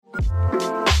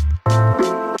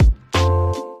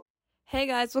Hey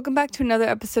guys, welcome back to another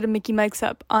episode of Mickey Mikes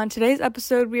Up. On today's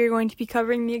episode, we are going to be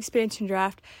covering the expansion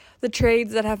draft, the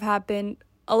trades that have happened,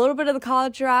 a little bit of the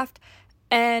college draft,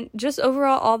 and just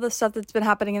overall all the stuff that's been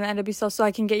happening in the NWSL so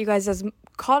I can get you guys as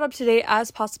caught up to date as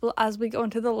possible as we go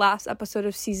into the last episode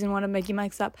of Season 1 of Mickey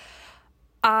Mikes Up.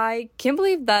 I can't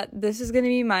believe that this is going to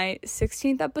be my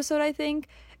 16th episode, I think.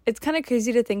 It's kind of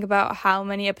crazy to think about how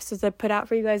many episodes I've put out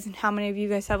for you guys and how many of you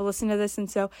guys have listened to this,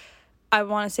 and so I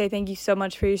want to say thank you so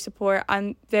much for your support.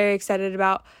 I'm very excited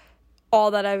about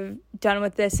all that I've done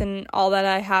with this and all that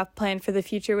I have planned for the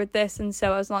future with this. And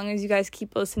so as long as you guys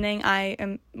keep listening, I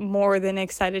am more than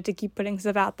excited to keep putting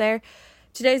stuff out there.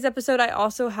 Today's episode, I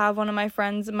also have one of my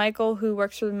friends, Michael, who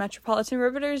works for the Metropolitan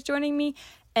Riveters, joining me.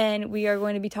 And we are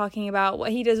going to be talking about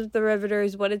what he does with the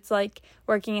Riveters, what it's like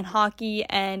working in hockey,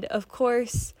 and of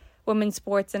course, women's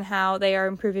sports and how they are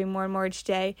improving more and more each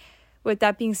day. With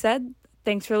that being said,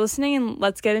 thanks for listening, and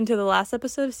let's get into the last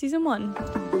episode of Season 1.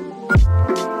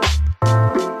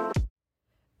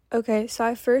 Okay, so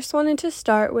I first wanted to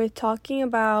start with talking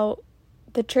about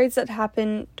the trades that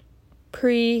happened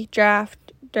pre-draft,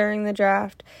 during the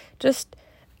draft. Just,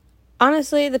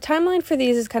 honestly, the timeline for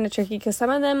these is kind of tricky, because some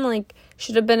of them,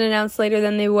 should have been announced later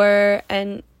than they were,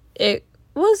 and it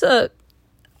was I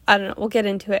don't know, we'll get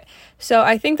into it. So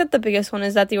I think that the biggest one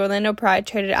is that the Orlando Pride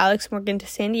traded Alex Morgan to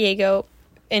San Diego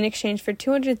in exchange for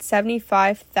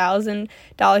 $275,000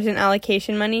 in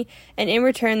allocation money, and in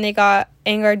return they got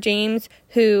Angar James,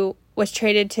 who was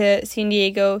traded to San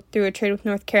Diego through a trade with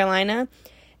North Carolina,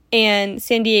 and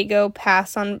San Diego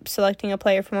passed on selecting a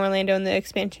player from Orlando in the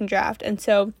expansion draft. And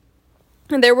so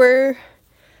there were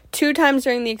 2 times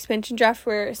during the expansion draft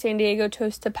where San Diego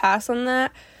chose to pass on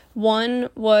that. One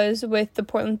was with the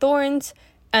Portland Thorns,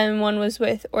 and one was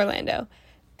with Orlando.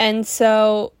 And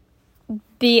so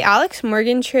the Alex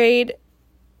Morgan trade,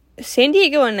 San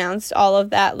Diego announced all of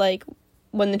that,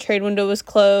 when the trade window was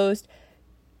closed.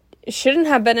 It shouldn't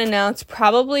have been announced,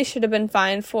 probably should have been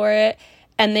fined for it,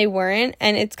 and they weren't.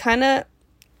 And it's kind of,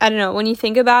 I don't know, when you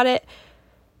think about it,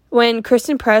 when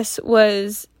Kristen Press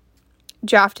was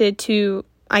drafted to,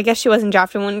 I guess she wasn't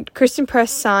drafted, when Kristen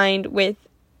Press signed with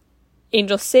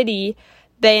Angel City,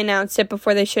 they announced it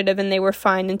before they should have, and they were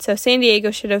fined. And so San Diego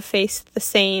should have faced the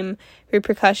same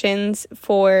repercussions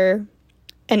for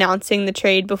announcing the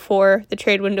trade before the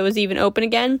trade window was even open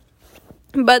again.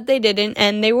 But they didn't,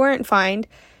 and they weren't fined.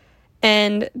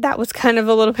 And that was kind of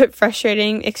a little bit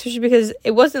frustrating, especially because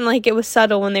it wasn't like it was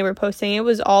subtle when they were posting. It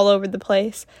was all over the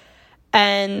place.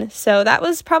 And so that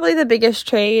was probably the biggest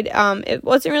trade. It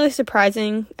wasn't really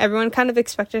surprising. Everyone kind of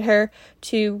expected her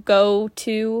to go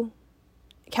to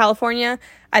California.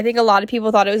 I think a lot of people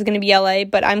thought it was going to be LA,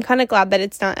 but I'm kind of glad that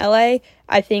it's not LA.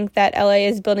 I think that LA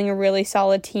is building a really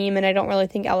solid team, and I don't really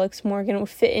think Alex Morgan will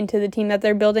fit into the team that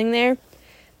they're building there.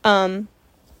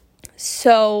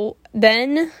 So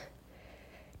then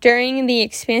during the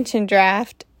expansion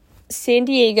draft, San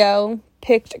Diego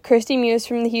picked Kristie Mewis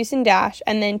from the Houston Dash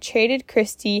and then traded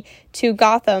Kristie to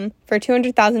Gotham for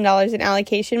 $200,000 in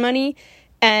allocation money.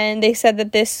 And they said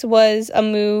that this was a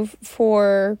move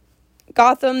for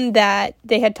Gotham that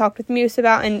they had talked with Mewis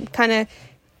about and kind of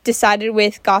decided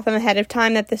with Gotham ahead of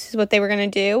time that this is what they were going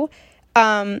to do.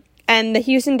 And the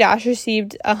Houston Dash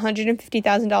received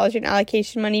 $150,000 in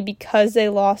allocation money because they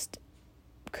lost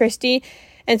Kristie.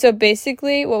 And so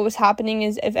basically what was happening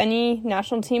is if any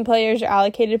national team players or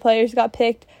allocated players got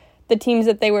picked, the teams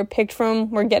that they were picked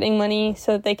from were getting money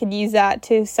so that they could use that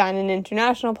to sign an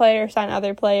international player, sign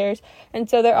other players. And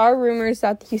so there are rumors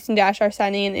that the Houston Dash are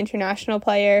signing an international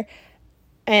player,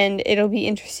 and it'll be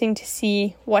interesting to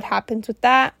see what happens with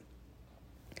that.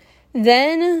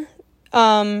 Then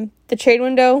the trade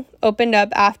window opened up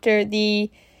after the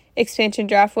expansion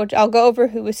draft, which I'll go over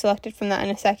who was selected from that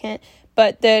in a second.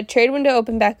 But the trade window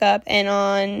opened back up, and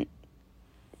on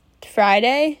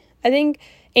Friday, I think,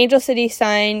 Angel City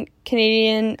signed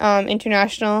Canadian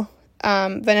international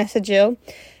Vanessa Jill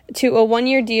to a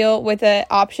 1-year deal with an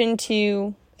option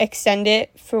to extend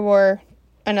it for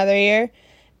another year.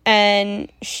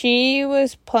 And she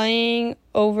was playing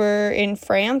over in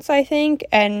France, I think,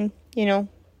 and,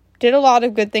 did a lot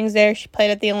of good things there. She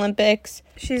played at the Olympics.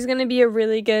 She's going to be a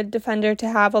really good defender to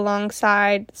have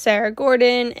alongside Sarah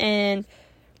Gordon and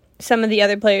some of the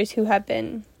other players who have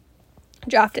been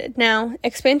drafted. Now,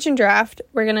 expansion draft,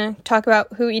 we're going to talk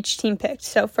about who each team picked.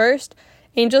 So first,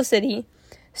 Angel City.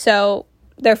 So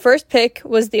their first pick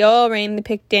was the OL Reign. They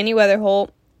picked Danny Weatherholt.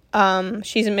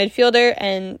 She's a midfielder,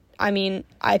 and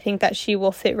I think that she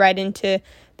will fit right into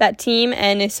that team,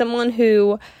 and is someone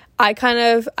who I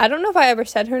don't know if I ever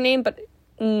said her name, but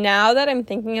now that I'm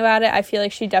thinking about it, I feel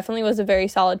like she definitely was a very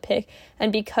solid pick.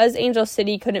 And because Angel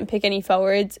City couldn't pick any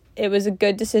forwards, it was a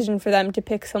good decision for them to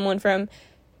pick someone from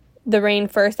the Reign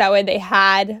first. That way they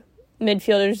had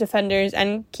midfielders, defenders,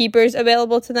 and keepers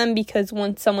available to them, because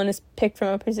once someone is picked from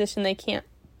a position, they can't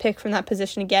pick from that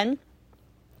position again.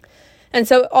 And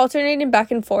so alternating back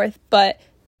and forth, but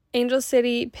Angel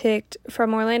City picked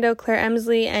from Orlando Claire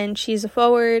Emsley, and she's a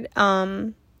forward.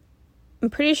 I'm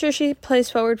pretty sure she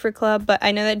plays forward for club, but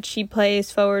I know that she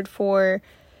plays forward for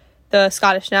the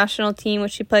Scottish national team,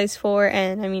 which she plays for.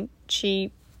 And I mean,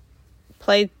 she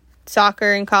played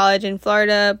soccer in college in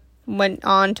Florida, went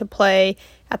on to play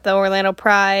at the Orlando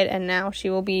Pride, and now she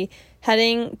will be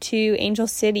heading to Angel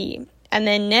City. And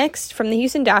then next, from the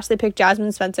Houston Dash, they picked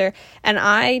Jasmine Spencer. And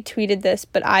I tweeted this,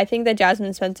 but I think that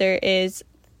Jasmine Spencer is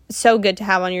so good to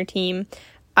have on your team.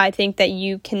 I think that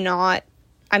you cannot...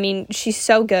 I mean, she's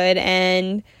so good,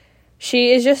 and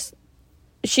she is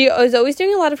always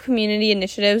doing a lot of community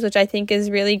initiatives, which I think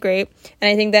is really great. And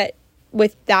I think that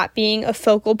with that being a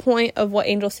focal point of what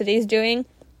Angel City is doing,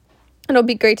 it'll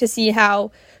be great to see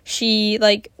how she,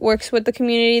 works with the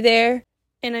community there.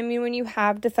 And I mean, when you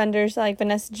have defenders like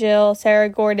Vanessa Jill, Sarah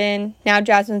Gordon, now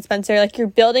Jasmine Spencer, you're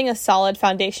building a solid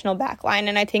foundational backline.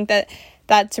 And I think that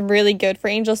that's really good for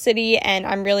Angel City, and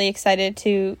I'm really excited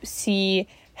to see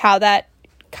how that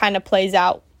kind of plays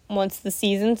out once the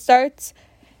season starts.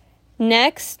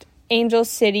 Next, Angel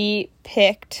City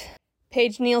picked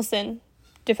Paige Nielsen,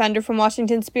 defender from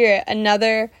Washington Spirit,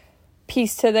 another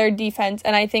piece to their defense,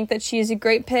 and I think that she is a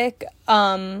great pick.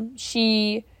 When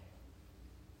she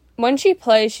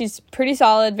plays, she's pretty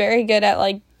solid, very good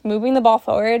at moving the ball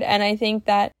forward, and I think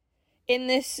that in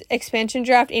this expansion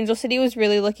draft, Angel City was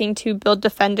really looking to build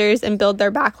defenders and build their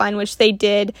backline, which they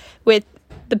did with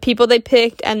the people they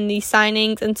picked and the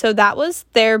signings, and so that was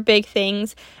their big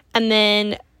things. And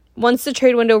then once the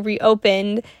trade window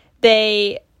reopened,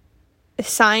 they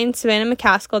signed Savannah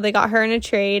McCaskill. They got her in a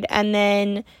trade, and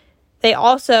then they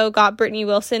also got Brittany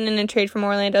Wilson in a trade from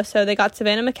Orlando. So they got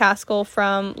Savannah McCaskill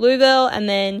from Louisville and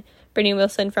then Brittany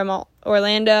Wilson from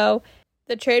Orlando.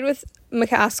 The trade with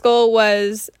McCaskill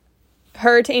was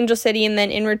her to Angel City, and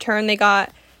then in return they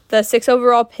got the 6th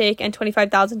overall pick and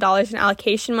 $25,000 in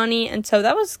allocation money. And so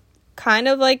that was kind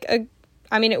of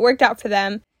it worked out for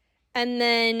them. And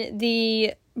then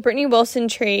the Brittany Wilson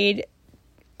trade,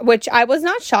 which I was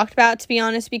not shocked about, to be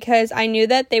honest, because I knew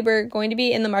that they were going to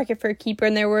be in the market for a keeper,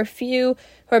 and there were a few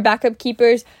who are backup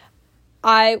keepers.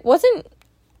 Good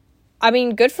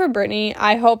for Brittany.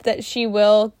 I hope that she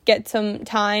will get some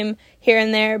time here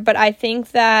and there, but I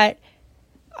think that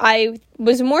I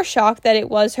was more shocked that it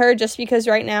was her, just because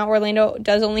right now Orlando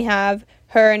does only have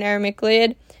her and Erin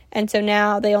McLeod, and so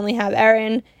now they only have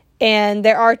Erin, and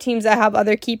there are teams that have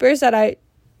other keepers that I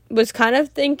was kind of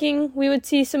thinking we would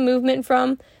see some movement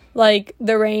from, like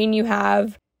the Reign. You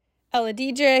have Ella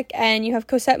Diedrich, and you have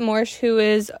Cosette Morsch, who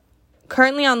is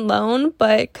currently on loan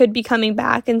but could be coming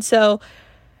back, and so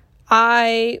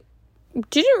I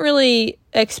didn't really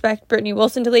expect Brittany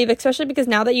Wilson to leave, especially because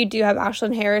now that you do have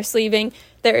Ashlyn Harris leaving,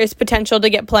 there is potential to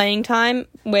get playing time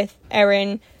with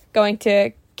Erin going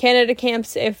to Canada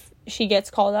camps if she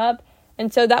gets called up.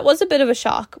 And so that was a bit of a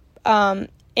shock in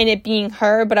it being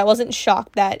her, but I wasn't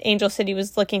shocked that Angel City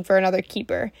was looking for another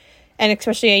keeper, and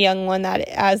especially a young one that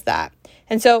as that.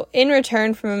 And so in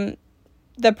return from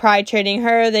the Pride trading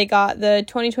her, they got the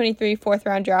 2023 4th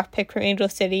round draft pick from Angel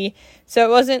City. So it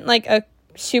wasn't a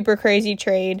super crazy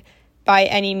trade by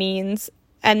any means.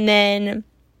 And then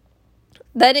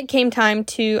it came time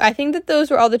to, I think that those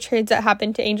were all the trades that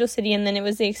happened to Angel City, and then it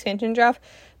was the expansion draft.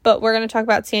 But we're going to talk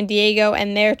about San Diego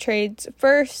and their trades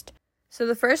first. So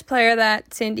the first player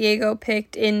that San Diego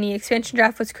picked in the expansion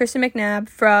draft was Kristen McNabb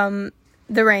from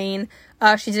the Reign.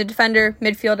 She's a defender,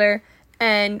 midfielder,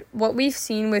 and what we've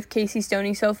seen with Casey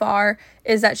Stoney so far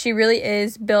is that she really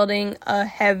is building a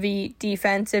heavy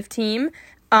defensive team.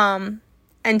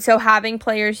 And so having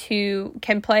players who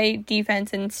can play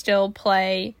defense and still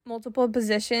play multiple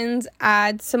positions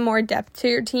adds some more depth to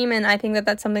your team. And I think that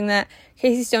that's something that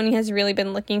Casey Stoney has really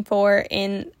been looking for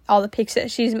in all the picks that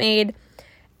she's made.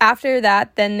 After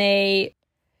that,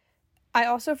 I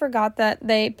also forgot that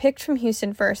they picked from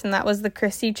Houston first, and that was the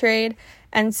Christie trade.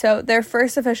 And so their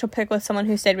first official pick with someone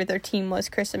who stayed with their team was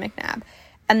Kristen McNabb.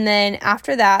 And then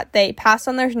after that, they passed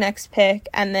on their next pick,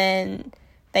 and then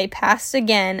they passed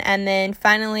again, and then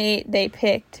finally they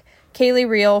picked Kaylee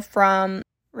Reel from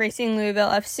Racing Louisville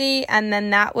FC, and then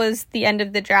that was the end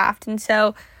of the draft. And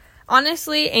so,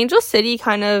 honestly, Angel City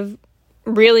kind of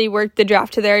really worked the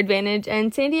draft to their advantage,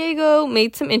 and San Diego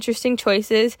made some interesting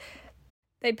choices.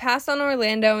 They passed on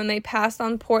Orlando, and they passed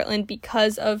on Portland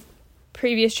because of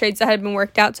previous trades that had been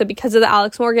worked out. So because of the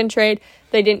Alex Morgan trade,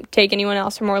 they didn't take anyone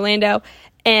else from Orlando.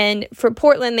 And for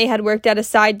Portland, they had worked out a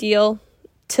side deal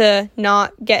to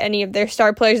not get any of their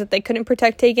star players that they couldn't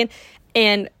protect taken.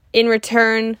 And in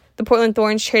return, the Portland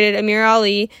Thorns traded Amir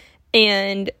Ali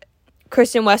and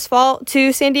Kristen Westphal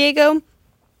to San Diego.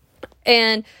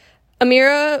 And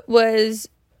Amira was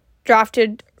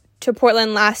drafted to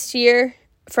Portland last year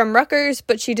from Rutgers,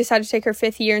 but she decided to take her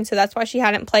 5th year, and so that's why she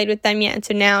hadn't played with them yet. And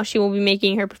so now she will be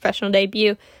making her professional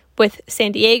debut with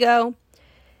San Diego.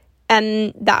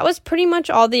 And that was pretty much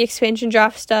all the expansion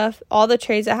draft stuff, all the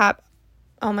trades that happened.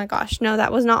 Oh my gosh, no,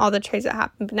 that was not all the trades that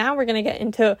happened. But now we're going to get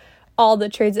into all the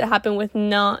trades that happened with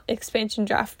not expansion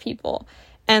draft people.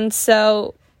 And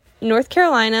so North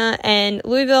Carolina and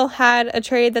Louisville had a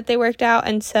trade that they worked out,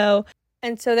 and so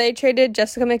they traded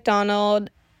Jessica McDonald,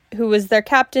 who was their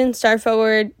captain, star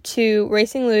forward, to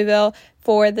Racing Louisville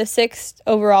for the 6th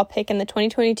overall pick in the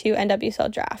 2022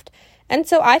 NWSL draft. And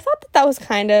so I thought that was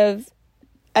kind of,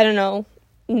 I don't know,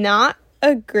 not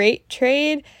a great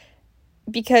trade,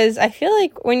 because I feel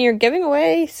like when you're giving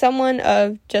away someone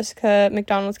of Jessica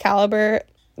McDonald's caliber,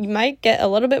 you might get a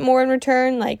little bit more in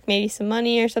return, like maybe some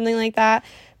money or something like that.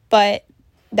 But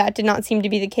that did not seem to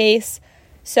be the case.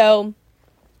 So,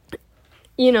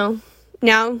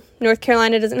 now North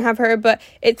Carolina doesn't have her, but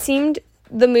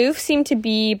the move seemed to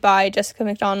be by Jessica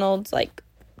McDonald's,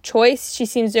 choice. She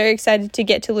seems very excited to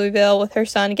get to Louisville with her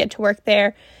son, get to work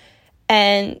there.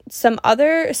 And some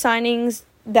other signings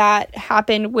that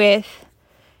happened with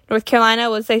North Carolina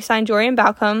was they signed Jorian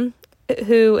Balcom,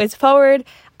 who is forward,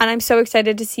 and I'm so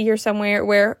excited to see her somewhere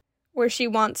where she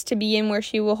wants to be and where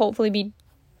she will hopefully be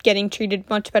getting treated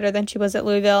much better than she was at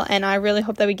Louisville, and I really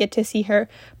hope that we get to see her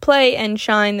play and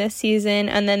shine this season.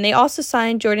 And then they also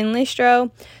signed Jordan Lestro,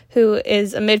 who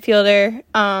is a midfielder,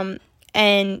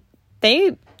 and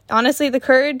they, honestly, the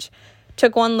Courage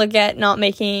took one look at not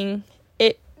making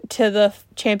it to the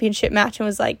championship match and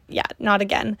was like, yeah, not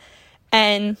again.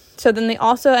 And so then they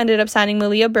also ended up signing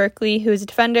Malia Berkeley, who is a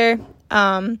defender.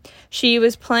 She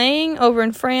was playing over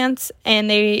in France,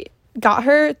 and they got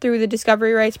her through the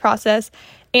discovery rights process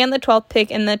and the 12th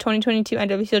pick in the 2022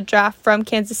 NWSL draft from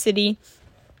Kansas City.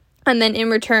 And then in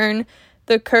return,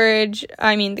 the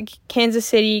Kansas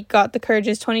City got the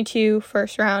Courage's 22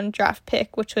 first-round draft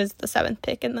pick, which was the 7th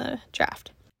pick in the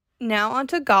draft. Now on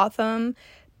to Gotham.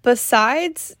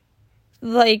 Besides,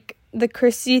 the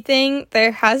Christie thing,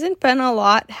 there hasn't been a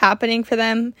lot happening for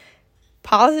them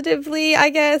positively, I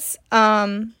guess.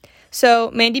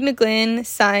 So Mandy McGlynn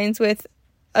signs with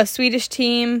a Swedish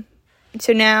team.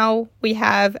 So now we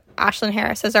have Ashlyn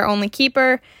Harris as our only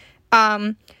keeper.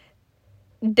 I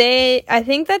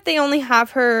think that they only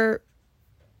have her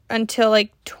until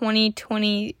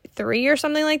 2023 or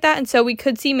something like that. And so we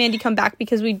could see Mandy come back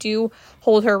because we do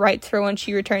hold her rights for when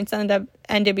she returns to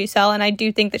NWSL. And I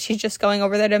do think that she's just going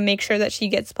over there to make sure that she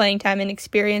gets playing time and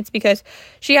experience, because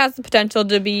she has the potential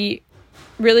to be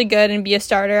really good and be a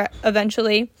starter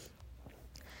eventually.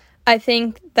 I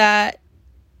think that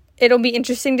it'll be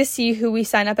interesting to see who we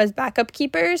sign up as backup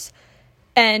keepers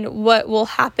and what will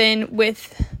happen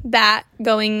with that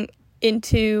going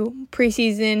into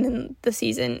preseason and the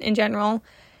season in general.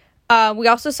 We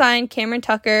also signed Cameron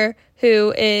Tucker,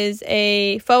 who is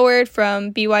a forward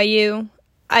from BYU.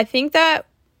 I think that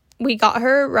we got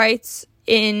her rights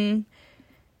in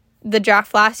the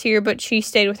draft last year, but she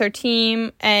stayed with her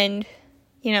team, and,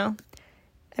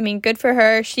 good for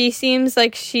her. She seems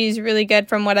like she's really good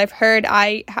from what I've heard.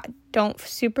 I don't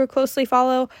super closely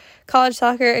follow college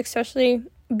soccer, especially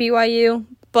BYU,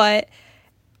 but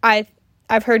I've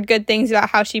heard good things about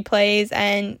how she plays,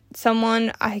 and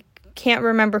someone, I can't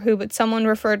remember who, but someone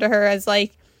referred to her as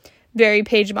very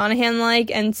Paige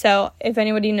Monahan-like. And so if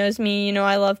anybody knows me,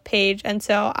 I love Paige, and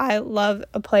so I love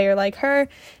a player like her, and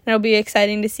it'll be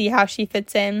exciting to see how she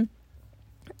fits in.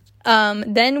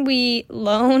 Then we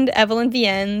loaned Evelyn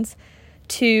Viens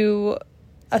to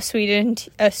a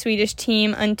Swedish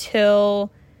team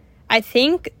until I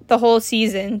think the whole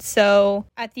season. So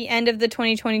at the end of the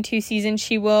 2022 season,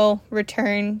 she will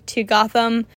return to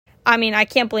Gotham. I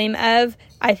can't blame Ev.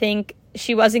 I think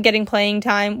she wasn't getting playing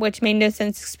time, which made no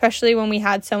sense, especially when we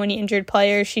had so many injured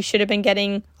players. She should have been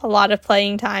getting a lot of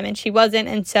playing time, and she wasn't.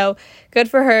 And so good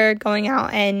for her going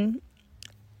out and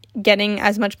getting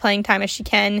as much playing time as she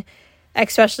can,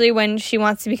 especially when she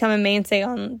wants to become a mainstay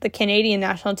on the Canadian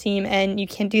national team, and you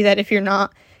can't do that if you're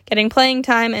not getting playing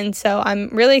time. And so I'm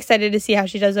really excited to see how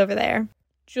she does over there.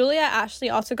 Julia Ashley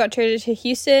also got traded to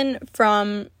Houston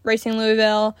from Racing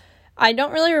Louisville. I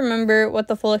don't really remember what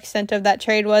the full extent of that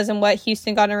trade was and what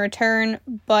Houston got in return,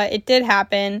 but it did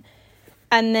happen.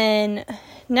 And then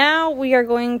now we are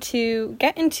going to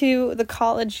get into the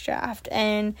college draft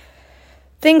and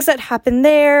things that happened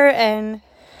there and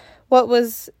what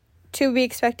was to be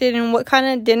expected and what kind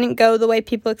of didn't go the way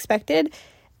people expected.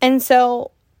 And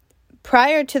so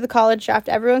prior to the college draft,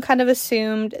 everyone kind of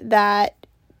assumed that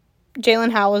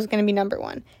Jalen Howell was going to be number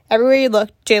one. Everywhere you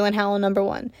looked, Jalen Howell number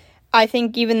one. I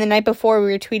think even the night before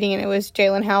we were tweeting and it was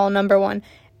Jalen Howell number one.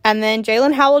 And then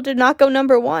Jalen Howell did not go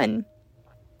number one.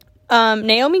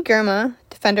 Naomi Girma,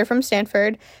 defender from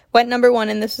Stanford, went number one,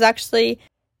 and this was actually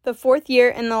the fourth year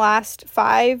in the last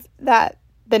 5 that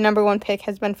the number one pick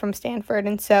has been from Stanford.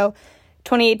 And so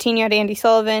 2018 you had Andy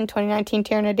Sullivan, 2019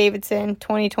 Tierna Davidson,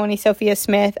 2020 Sophia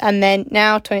Smith, and then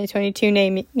now 2022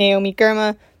 Naomi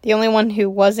Girma. The only one who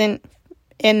wasn't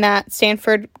in that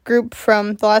Stanford group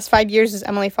from the last 5 years is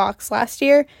Emily Fox last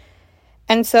year.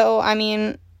 And so, I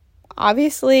mean,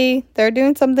 obviously they're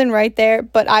doing something right there,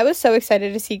 but I was so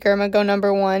excited to see Girma go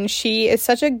number one. She is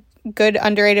such a good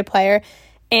underrated player,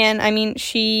 and I mean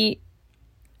she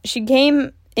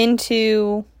came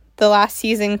into the last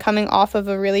season coming off of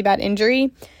a really bad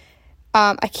injury.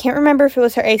 I can't remember if it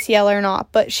was her ACL or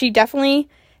not, but she definitely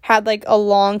had like a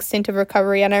long stint of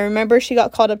recovery, and I remember she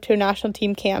got called up to a national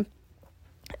team camp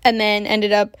and then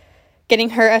ended up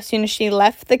getting hurt as soon as she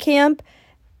left the camp.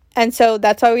 And so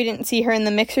that's why we didn't see her in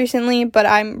the mix recently, but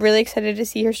I'm really excited to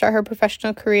see her start her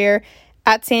professional career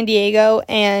at San Diego.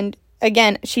 And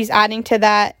again, she's adding to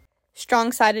that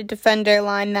strong-sided defender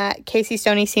line that Casey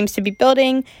Stoney seems to be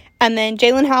building. And then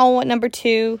Jalen Howell went number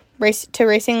 2 to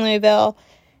Racing Louisville.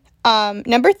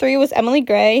 Number 3 was Emily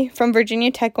Gray from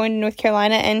Virginia Tech going to North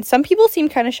Carolina, and some people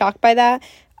seemed kind of shocked by that.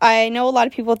 I know a lot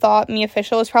of people thought Mia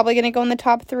Fishel was probably going to go in the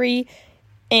top 3,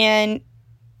 and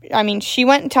I mean, she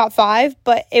went in top 5,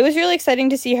 but it was really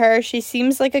exciting to see her. She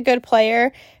seems like a good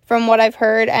player from what I've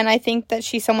heard, and I think that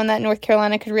she's someone that North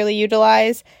Carolina could really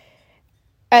utilize.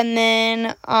 And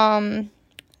then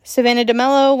Savannah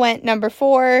DeMello went number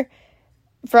 4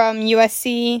 from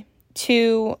USC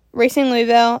to Racing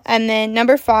Louisville, and then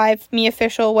number 5, Mia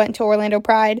Fishel, went to Orlando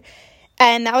Pride.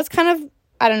 And that was kind of,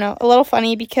 I don't know, a little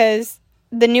funny because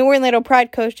the new Orlando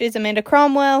Pride coach is Amanda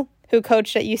Cromwell, who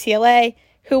coached at UCLA,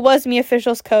 who was Mia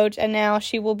Fishel's coach, and now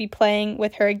she will be playing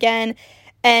with her again.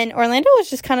 And Orlando was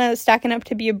just kind of stacking up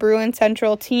to be a Bruin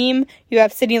Central team. You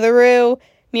have Sydney Leroux,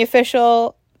 Mia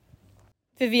Fishel,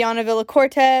 Viviana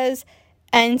Villa-Cortez,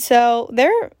 and so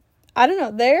they're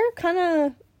kind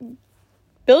of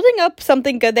building up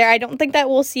something good there. I don't think that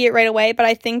we'll see it right away, but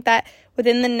I think that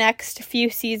within the next few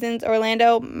seasons,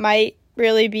 Orlando might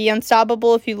really be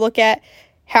unstoppable if you look at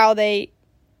how they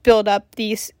build up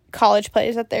these college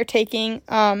players that they're taking.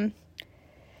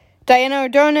 Diana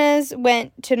Ordonez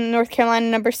went to North Carolina,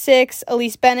 number 6.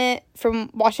 Elise Bennett from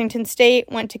Washington State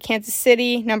went to Kansas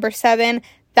City, number 7.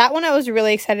 That one I was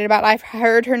really excited about. I've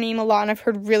heard her name a lot, and I've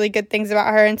heard really good things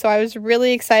about her, and so I was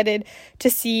really excited to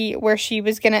see where she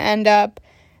was going to end up.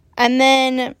 And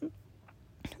then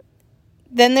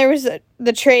there was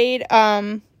the trade.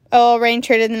 OL Reign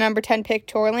traded the number 10 pick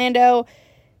to Orlando.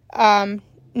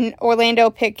 Orlando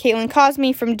picked Caitlin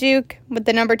Cosme from Duke with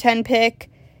the number 10 pick,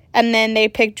 and then they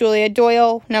picked Julia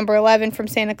Doyle, number 11, from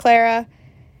Santa Clara.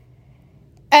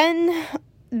 And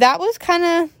that was kind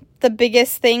of the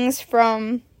biggest things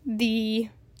from the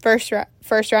first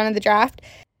round of the draft.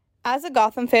 As a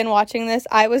Gotham fan watching this,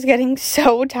 I was getting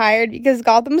so tired because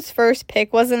Gotham's first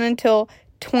pick wasn't until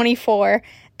 24.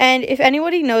 And if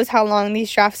anybody knows how long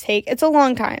these drafts take, it's a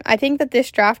long time. I think that this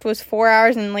draft was 4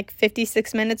 hours and like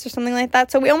 56 minutes or something like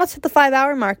that. So we almost hit the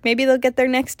 5-hour mark. Maybe they'll get there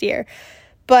next year.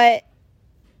 But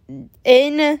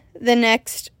in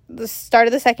the start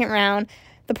of the second round,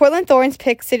 the Portland Thorns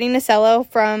picked Sydney Nasello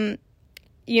from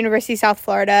University of South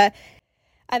Florida.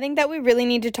 I think that we really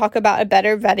need to talk about a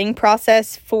better vetting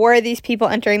process for these people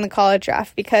entering the college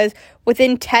draft, because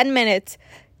within 10 minutes,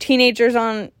 teenagers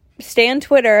on Stan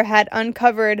Twitter had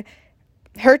uncovered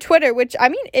her Twitter, which, I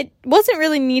mean, it wasn't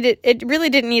really needed. It really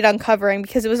didn't need uncovering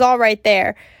because it was all right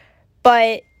there.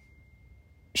 But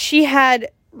she had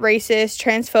racist,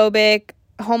 transphobic,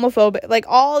 homophobic, like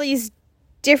all these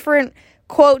different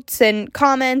quotes and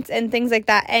comments and things like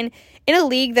that. And in a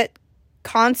league that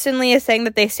constantly is saying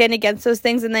that they stand against those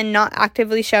things and then not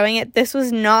actively showing it, this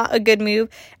was not a good move.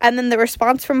 And then the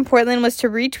response from Portland was to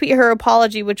retweet her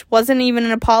apology, which wasn't even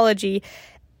an apology.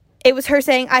 It was her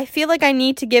saying, "I feel like I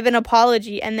need to give an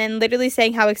apology," and then literally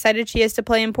saying how excited she is to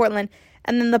play in Portland.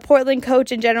 And then the Portland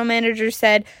coach and general manager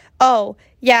said, "Oh,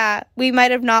 yeah, we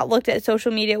might have not looked at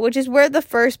social media," which is where the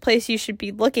first place you should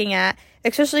be looking at,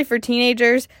 especially for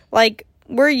teenagers. Like,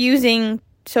 we're using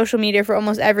social media for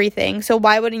almost everything, so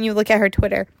why wouldn't you look at her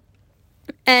Twitter?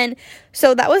 And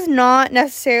so that was not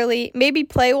necessarily, maybe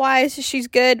play-wise, she's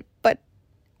good, but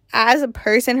as a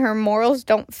person, her morals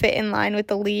don't fit in line with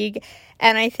the league.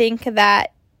 And I think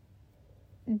that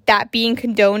being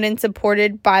condoned and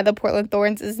supported by the Portland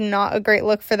Thorns is not a great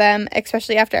look for them,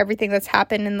 especially after everything that's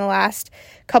happened in the last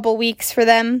couple weeks for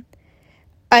them.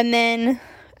 And then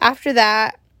after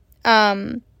that,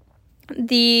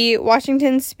 the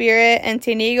Washington Spirit and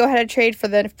San Diego had a trade for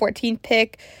the 14th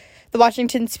pick. The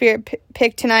Washington Spirit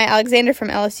picked Tania Alexander from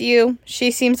LSU.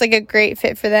 She seems like a great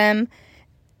fit for them.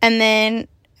 And then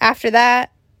after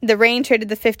that, the Reign traded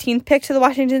the 15th pick to the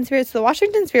Washington Spirit. So the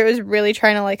Washington Spirit was really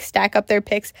trying to stack up their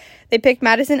picks. They picked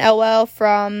Madison Elwell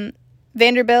from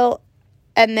Vanderbilt.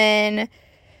 And then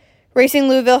Racing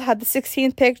Louisville had the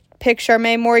 16th pick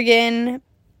Charmaine Morgan.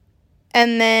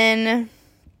 And then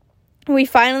we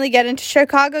finally get into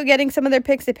Chicago getting some of their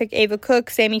picks. They picked Ava Cook,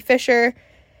 Sammy Fisher.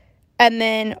 And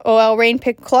then OL Reign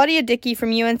picked Claudia Dickey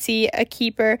from UNC, a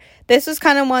keeper. This was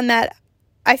kind of one that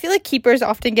I feel like keepers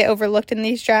often get overlooked in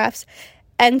these drafts.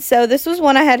 And so this was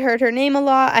one I had heard her name a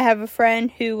lot. I have a friend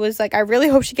who was like, I really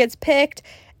hope she gets picked.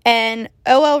 And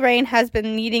OL Reign has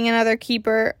been needing another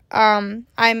keeper. I'm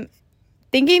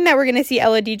thinking that we're going to see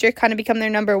Ella Diedrich kind of become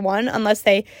their number one unless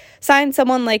they sign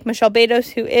someone like Michelle Betos,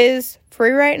 who is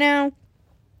free right now.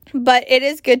 But it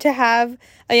is good to have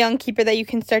a young keeper that you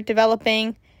can start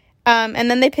developing.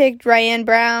 And then they picked Ryan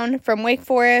Brown from Wake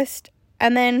Forest.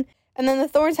 And then the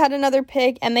Thorns had another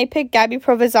pick, and they picked Gabby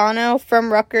Provenzano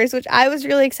from Rutgers, which I was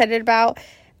really excited about.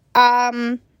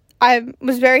 I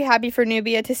was very happy for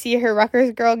Nubia to see her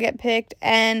Rutgers girl get picked.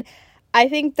 And I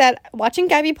think that watching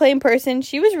Gabby play in person,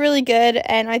 she was really good.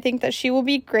 And I think that she will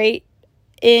be great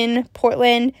in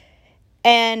Portland.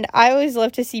 And I always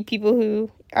love to see people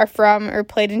who are from or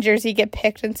played in Jersey get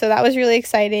picked. And so that was really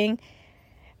exciting.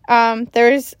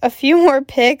 There's a few more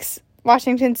picks.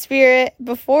 Washington Spirit,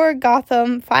 before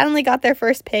Gotham, finally got their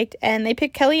first pick, and they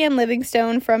picked Kellyanne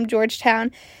Livingstone from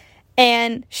Georgetown.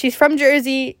 And she's from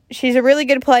Jersey. She's a really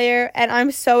good player, and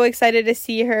I'm so excited to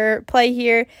see her play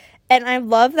here. And I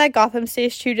love that Gotham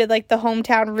stays true to the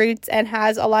hometown roots and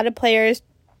has a lot of players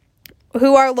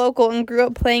who are local and grew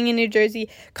up playing in New Jersey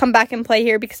come back and play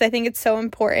here, because I think it's so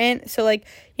important. So,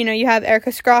 you have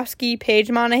Erica Skrovsky,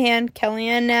 Paige Monahan,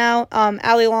 Kellyanne now,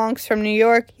 Allie Longs from New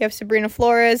York. You have Sabrina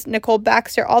Flores, Nicole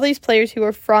Baxter, all these players who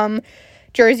are from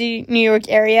Jersey, New York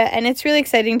area, and it's really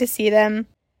exciting to see them.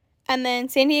 And then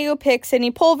San Diego picked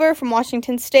Sydney Pulver from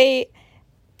Washington State.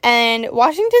 And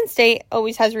Washington State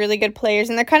always has really good players,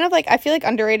 and they're kind of I feel like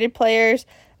underrated players.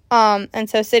 And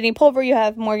so Sydney Pulver, you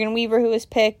have Morgan Weaver, who was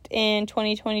picked in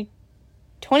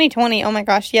 2020. Oh my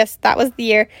gosh, yes, that was the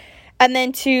year. And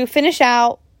then to finish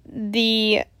out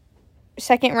the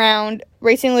second round,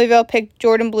 Racing Louisville picked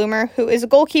Jordan Bloomer, who is a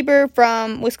goalkeeper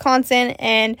from Wisconsin.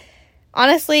 And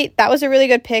honestly, that was a really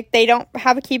good pick. They don't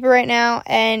have a keeper right now,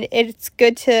 and it's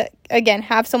good to, again,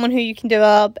 have someone who you can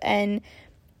develop and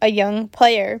a young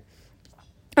player.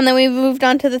 And then we moved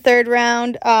on to the third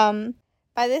round. By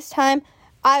this time,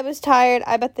 I was tired.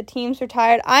 I bet the teams were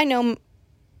tired. I know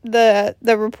the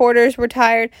reporters were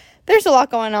tired. There's a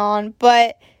lot going on,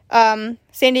 but San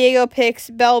Diego picks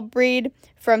Belle Breed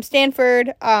from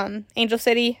Stanford. Angel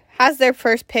City has their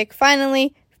first pick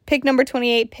finally. Pick number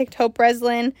 28 picked Hope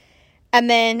Breslin. And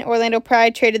then Orlando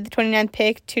Pride traded the 29th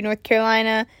pick to North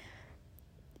Carolina.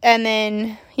 And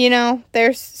then,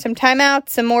 there's some timeouts,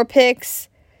 some more picks.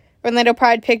 Orlando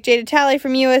Pride picked Jada Talley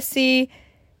from USC.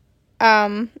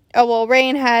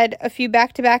 Reign had a few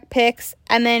back-to-back picks,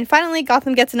 and then finally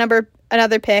Gotham gets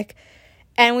another pick,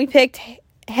 and we picked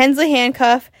Hensley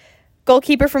Handcuff,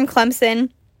 goalkeeper from Clemson.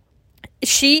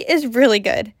 She is really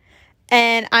good,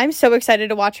 and I'm so excited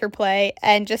to watch her play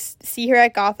and just see her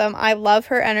at Gotham. I love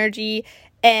her energy,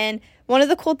 and one of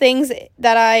the cool things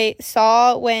that I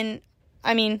saw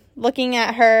looking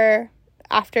at her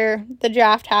after the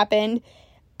draft happened,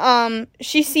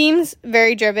 she seems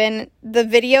very driven. The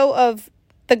video of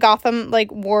the Gotham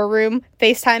war room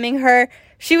FaceTiming her,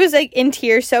 she was in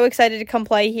tears, so excited to come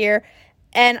play here,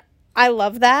 and I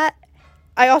love that.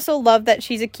 I also love that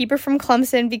she's a keeper from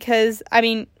Clemson, because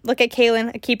look at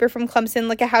Kaylin, a keeper from Clemson.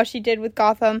 Look at how she did with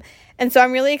Gotham, and so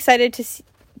I'm really excited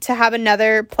to have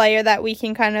another player that we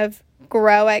can kind of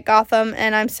grow at Gotham,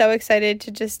 and I'm so excited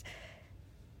to just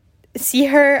see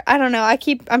her. I don't know,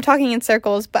 I'm talking in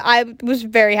circles, but I was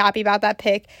very happy about that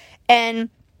pick. And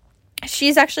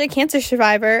she's actually a cancer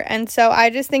survivor, and so I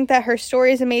just think that her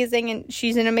story is amazing, and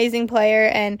she's an amazing player,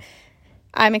 and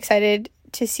I'm excited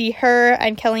to see her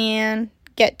and Kellyanne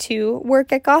get to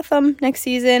work at Gotham next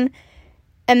season.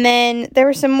 And then there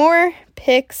were some more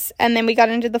picks, and then we got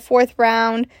into the fourth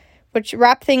round. which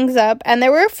wrapped things up. And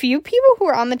there were a few people who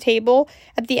were on the table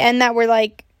at the end that were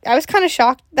like, I was kind of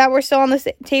shocked that we're still on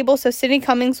the table. So Sydney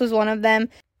Cummings was one of them,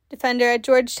 defender at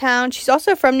Georgetown. She's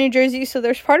also from New Jersey, so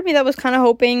there's part of me that was kind of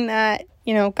hoping that,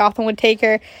 Gotham would take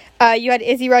her. You had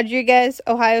Izzy Rodriguez,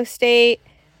 Ohio State,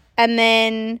 and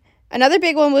then another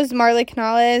big one was Marley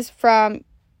Canales from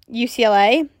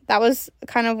UCLA. That was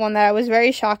kind of one that I was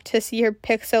very shocked to see her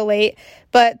pick so late.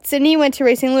 But Sydney went to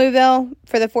Racing Louisville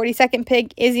for the 42nd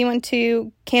pick. Izzy went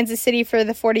to Kansas City for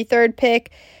the 43rd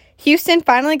pick. Houston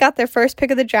finally got their first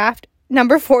pick of the draft,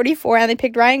 number 44, and they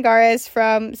picked Ryan Gares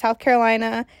from South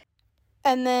Carolina.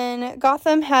 And then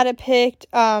Gotham had picked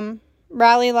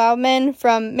Riley Loudman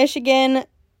from Michigan.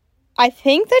 I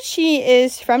think that she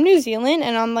is from New Zealand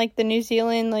and on the New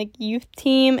Zealand youth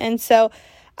team, and so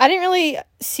I didn't really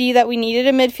see that we needed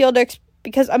a midfielder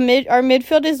because our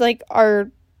midfield is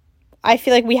I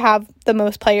feel like we have the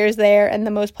most players there and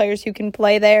the most players who can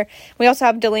play there. We also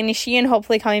have Delaney Sheehan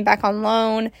hopefully coming back on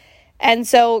loan. And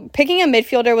so picking a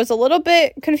midfielder was a little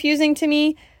bit confusing to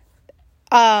me.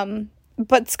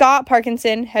 But Scott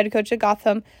Parkinson, head coach of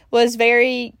Gotham, was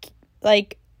very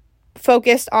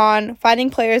focused on finding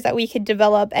players that we could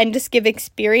develop and just give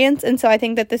experience. And so I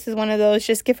think that this is one of those,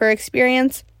 just give her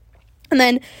experience. And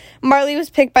then Marley was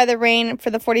picked by the Reign for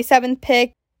the 47th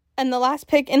pick. And the last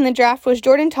pick in the draft was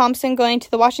Jordan Thompson going to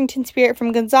the Washington Spirit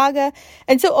from Gonzaga.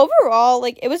 And so overall,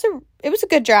 it was a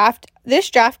good draft. This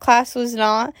draft class was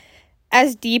not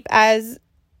as deep as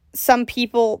some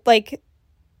people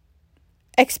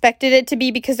expected it to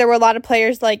be, because there were a lot of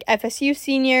players like FSU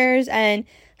seniors and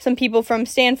some people from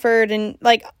Stanford and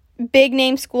big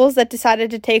name schools that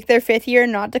decided to take their fifth year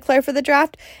and not declare for the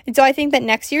draft. And so I think that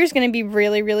next year is going to be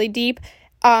really, really deep.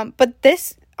 But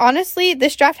this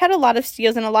draft had a lot of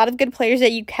steals and a lot of good players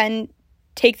that you can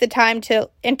take the time to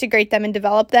integrate them and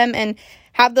develop them and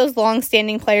have those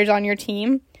long-standing players on your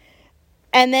team.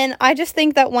 And then I just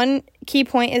think that one key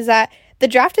point is that the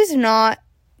draft is not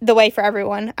the way for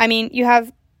everyone. I mean, you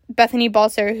have Bethany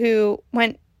Balcer, who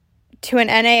went to an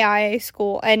NAIA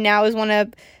school and now is one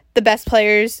of the best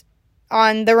players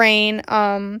on the Reign,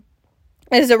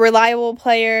 is a reliable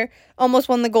player, almost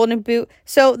won the Golden Boot.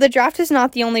 So the draft is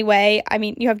not the only way. I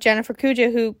mean, you have Jennifer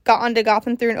Kuja, who got onto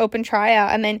Gotham through an open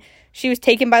tryout, and then she was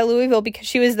taken by Louisville because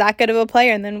she was that good of a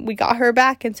player, and then we got her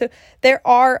back. And so there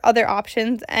are other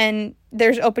options, and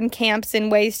there's open camps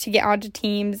and ways to get onto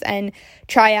teams and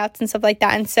tryouts and stuff like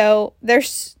that. And so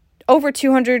there's over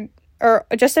 200 or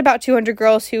just about 200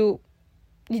 girls who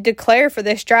declare for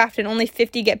this draft, and only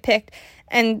 50 get picked.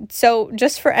 And so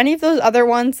just for any of those other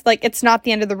ones, it's not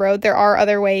the end of the road. There are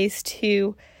other ways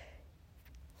to,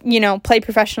 play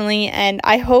professionally. And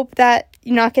I hope that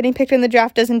not getting picked in the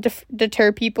draft doesn't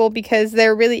deter people, because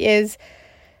there really is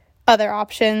other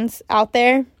options out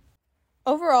there.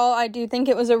 Overall, I do think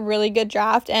it was a really good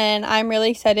draft, and I'm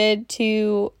really excited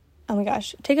to, oh my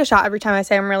gosh, take a shot every time I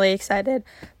say I'm really excited.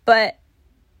 But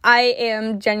I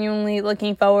am genuinely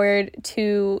looking forward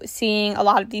to seeing a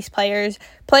lot of these players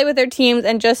play with their teams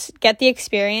and just get the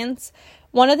experience.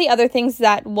 One of the other things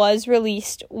that was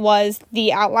released was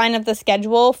the outline of the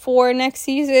schedule for next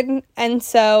season. And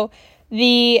so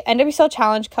the NWSL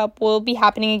Challenge Cup will be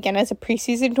happening again as a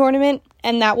preseason tournament,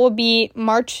 and that will be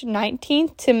March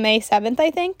 19th to May 7th, I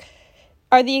think,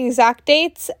 are the exact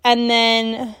dates. And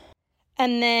then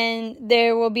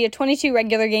there will be a 22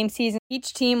 regular game season.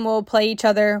 Each team will play each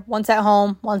other once at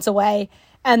home, once away.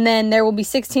 And then there will be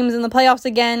 6 teams in the playoffs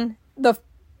again. The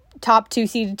top 2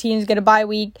 seeded teams get a bye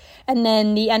week. And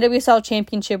then the NWSL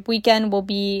Championship weekend will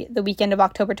be the weekend of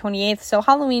October 28th. So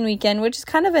Halloween weekend, which is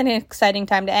kind of an exciting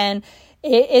time to end.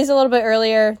 It is a little bit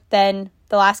earlier than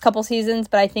the last couple seasons,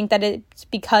 but I think that it's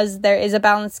because there is a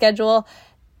balanced schedule.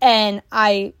 And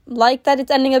I like that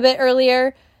it's ending a bit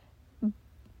earlier.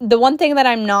 The one thing that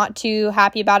I'm not too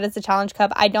happy about is the Challenge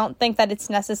Cup. I don't think that it's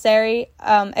necessary,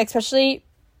 especially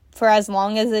for as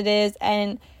long as it is.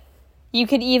 And you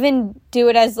could even do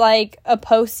it as a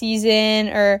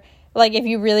postseason, or if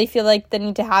you really feel the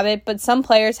need to have it. But some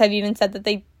players have even said that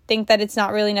they think that it's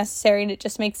not really necessary, and it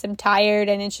just makes them tired,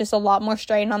 and it's just a lot more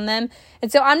strain on them.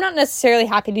 And so I'm not necessarily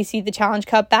happy to see the Challenge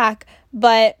Cup back,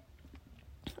 but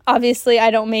obviously I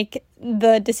don't make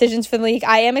the decisions for the league.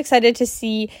 I am excited to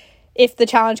see if the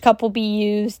Challenge Cup will be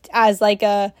used as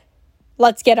a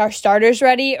let's get our starters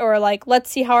ready, or let's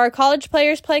see how our college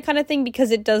players play kind of thing, because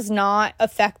it does not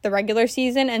affect the regular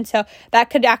season. And so that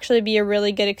could actually be a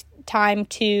really good time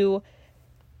to,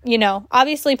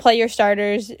 obviously play your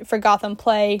starters. For Gotham,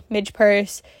 play Midge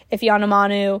Purce, Ifeanyi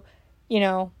Manu,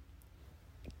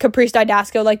 Caprice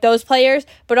Dydasco, like those players,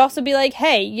 but also be like,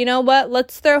 hey, you know what?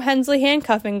 Let's throw Hensley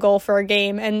Handcuff in goal for a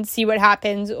game and see what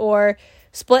happens, or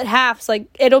split halves. Like,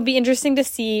 it'll be interesting to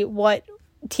see what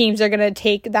teams are going to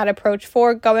take that approach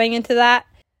for going into that.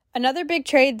 Another big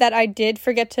trade that I did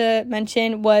forget to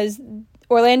mention was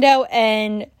Orlando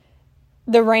and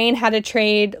the Reign had a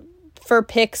trade for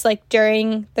picks like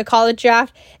during the college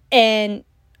draft, and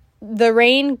the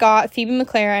Reign got Phoebe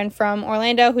McLaren from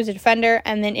Orlando, who's a defender,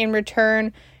 and then in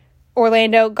return,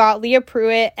 Orlando got Leah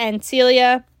Pruitt and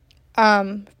Celia,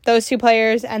 those two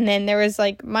players, and then there was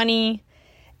like money.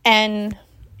 And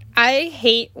I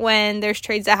hate when there's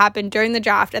trades that happen during the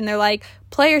draft and they're like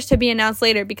players to be announced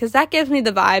later, because that gives me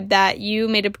the vibe that you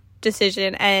made a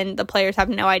decision and the players have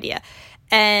no idea.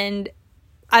 And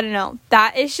I don't know,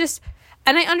 that is just,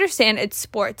 and I understand it's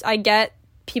sports. I get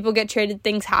people get traded,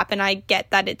 things happen. I get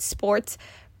that it's sports.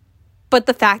 But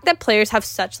the fact that players have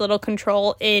such little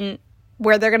control in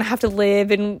where they're going to have to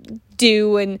live and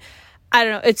do, and I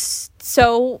don't know, it's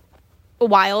so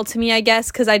wild to me, I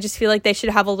guess, because I just feel like they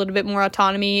should have a little bit more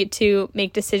autonomy to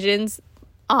make decisions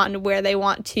on where they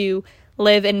want to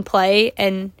live and play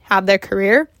and have their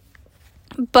career.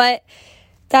 But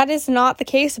that is not the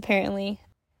case, apparently.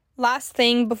 Last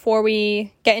thing before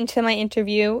we get into my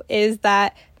interview is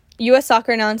that U.S.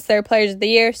 Soccer announced their Players of the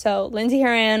Year. So Lindsey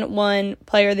Horan won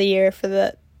Player of the Year for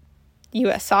the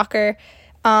U.S. Soccer.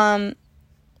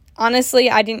 Honestly,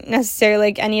 I didn't necessarily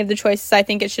like any of the choices. I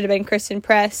think it should have been Kristen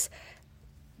Press,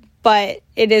 but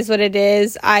it is what it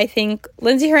is. I think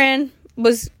Lindsey Horan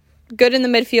was good in the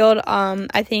midfield.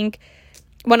 I think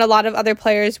when a lot of other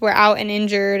players were out and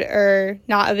injured or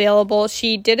not available,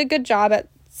 she did a good job at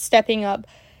stepping up.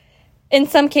 In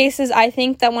some cases, I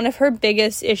think that one of her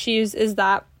biggest issues is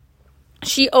that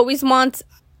she always wants,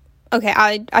 okay,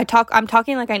 I'm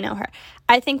talking like I know her.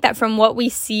 I think that from what we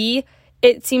see,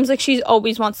 it seems like she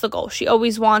always wants the goal. She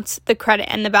always wants the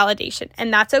credit and the validation,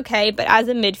 and that's okay. But as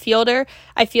a midfielder,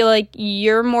 I feel like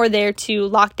you're more there to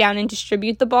lock down and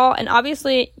distribute the ball, and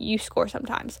obviously you score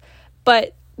sometimes.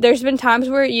 But there's been times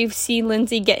where you've seen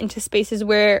Lindsey get into spaces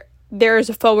where there's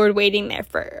a forward waiting there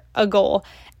for a goal,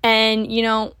 and, you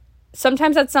know,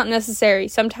 sometimes that's not necessary.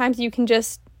 Sometimes you can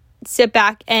just sit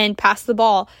back and pass the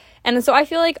ball. And so I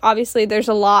feel like obviously there's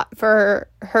a lot for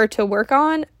her to work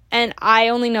on. And I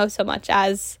only know so much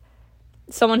as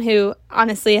someone who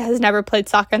honestly has never played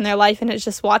soccer in their life and has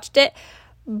just watched it.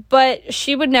 But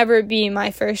she would never be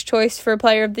my first choice for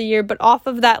Player of the Year. But off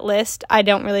of that list, I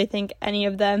don't really think any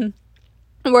of them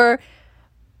were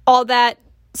all that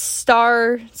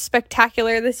star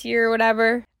spectacular this year or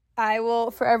whatever. I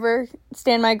will forever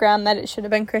stand my ground that it should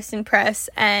have been Kristen Press.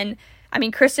 And I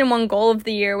mean, Kristen won Goal of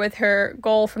the Year with her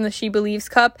goal from the She Believes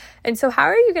Cup. And so how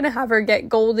are you going to have her get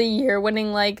Goal of the Year,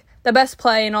 winning like the best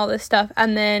play and all this stuff,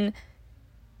 and then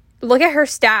look at her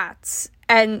stats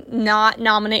and not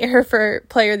nominate her for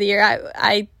Player of the Year?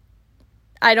 I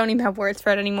don't even have words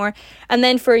for it anymore. And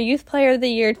then for Youth Player of the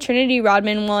Year, Trinity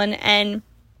Rodman won, and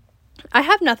I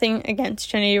have nothing against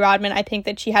Trinity Rodman. I think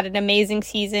that she had an amazing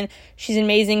season. She's an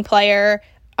amazing player.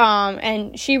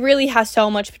 And she really has so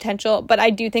much potential, but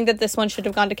I do think that this one should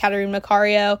have gone to Catarina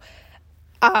Macario.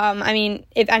 I mean,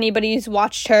 if anybody's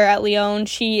watched her at Lyon,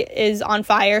 she is on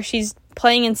fire. She's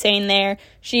playing insane there.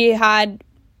 She had,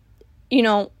 you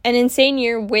know, an insane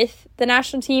year with the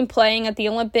national team, playing at the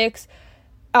Olympics.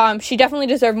 She definitely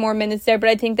deserved more minutes there, but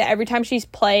I think that every time she's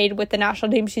played with the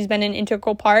national team, she's been an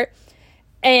integral part.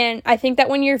 And I think that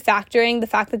when you're factoring the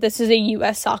fact that this is a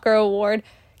U.S. Soccer award,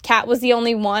 Kat was the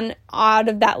only one out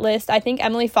of that list. I think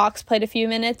Emily Fox played a few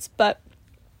minutes,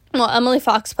 Emily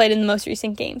Fox played in the most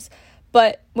recent games.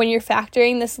 But when you're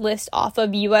factoring this list off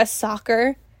of U.S.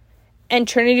 Soccer, and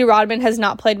Trinity Rodman has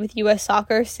not played with U.S.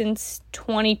 Soccer since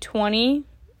 2020,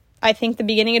 I think the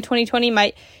beginning of 2020,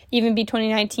 might even be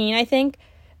 2019, I think.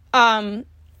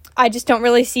 I just don't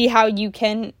really see how you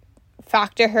can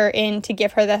factor her in to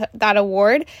give her that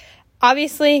award.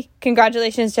 Obviously,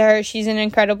 congratulations to her. She's an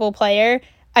incredible player.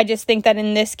 I just think that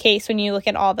in this case, when you look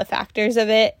at all the factors of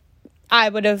it, I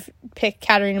would have picked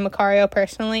Catarina Macario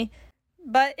personally.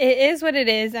 But it is what it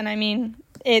is, and I mean,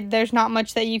 there's not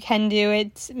much that you can do.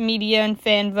 It's media and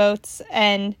fan votes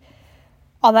and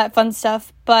all that fun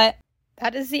stuff. But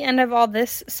that is the end of all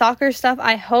this soccer stuff.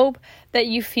 I hope that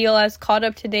you feel as caught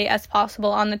up to date as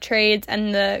possible on the trades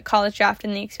and the college draft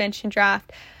and the expansion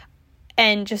draft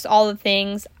and just all the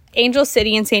things. Angel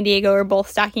City and San Diego are both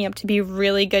stacking up to be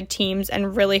really good teams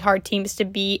and really hard teams to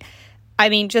beat. I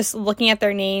mean, just looking at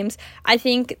their names, I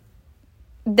think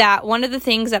that one of the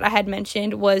things that I had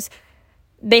mentioned was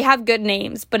they have good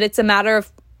names, but it's a matter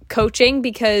of coaching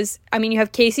because, I mean, you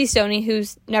have Casey Stoney,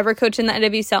 who's never coached in the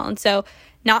NWSL, and so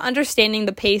not understanding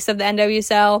the pace of the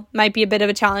NWSL might be a bit of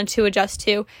a challenge to adjust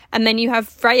to. And then you have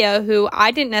Freya, who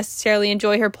I didn't necessarily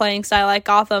enjoy her playing style at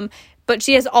Gotham, but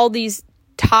she has all these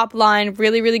top line,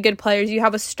 really, really good players. You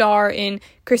have a star in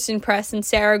Kristen Press and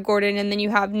Sarah Gordon, and then you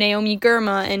have Naomi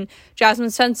Girma and Jasmine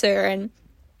Spencer and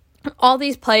all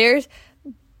these players.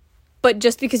 But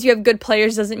just because you have good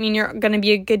players doesn't mean you're going to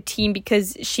be a good team,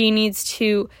 because she needs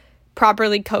to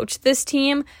properly coach this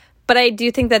team. But I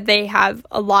do think that they have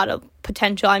a lot of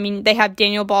potential. I mean, they have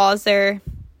Daniel Ball as their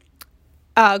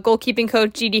goalkeeping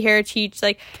coach, Gidi Heritage.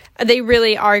 Like, they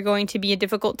really are going to be a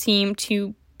difficult team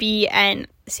to be, and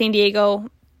San Diego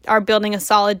are building a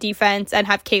solid defense and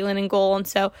have Caitlin in goal, and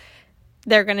so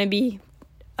they're going to be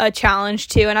a challenge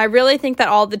too. And I really think that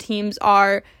all the teams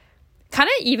are kind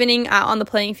of evening out on the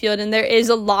playing field, and there is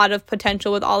a lot of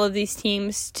potential with all of these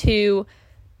teams to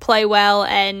play well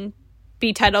and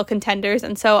be title contenders,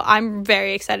 and so I'm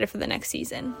very excited for the next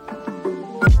season. All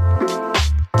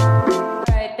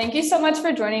right, thank you so much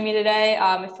for joining me today.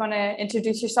 If you want to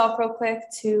introduce yourself real quick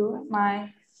to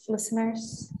my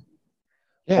listeners.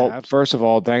 Yeah, well, first of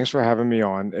all, thanks for having me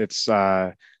on. It's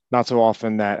not so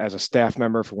often that as a staff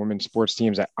member for women's sports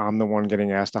teams that I'm the one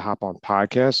getting asked to hop on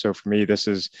podcasts. So for me, this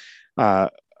is,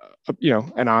 an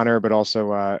honor, but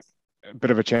also a bit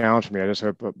of a challenge for me. I just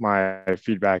hope my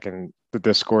feedback and the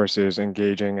discourse is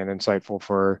engaging and insightful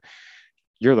for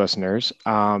your listeners.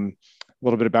 A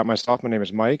little bit about myself. My name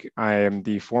is Mike. I am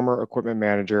the former equipment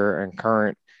manager and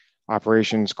current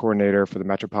operations coordinator for the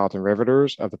Metropolitan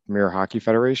Riveters of the Premier Hockey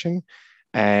Federation.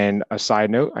 And a side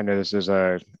note, I know this is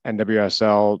a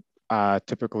NWSL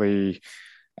typically,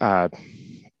 focused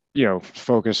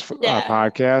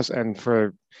podcast. And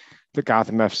for the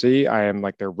Gotham FC, I am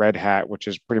like their red hat, which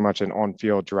is pretty much an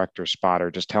on-field director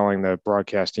spotter, just telling the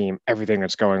broadcast team everything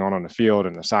that's going on the field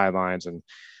and the sidelines and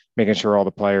making sure all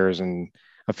the players and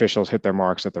officials hit their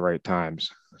marks at the right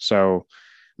times. So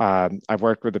I've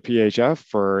worked with the PHF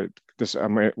for this.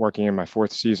 I'm working in my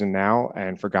 4th season now,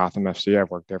 and for Gotham FC, I've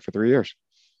worked there for 3 years.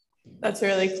 That's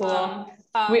really cool.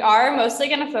 We are mostly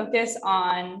going to focus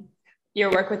on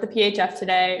your work with the PHF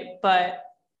today, but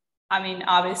I mean,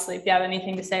 obviously, if you have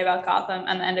anything to say about Gotham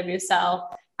and the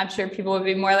NWSL, I'm sure people would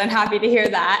be more than happy to hear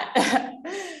that.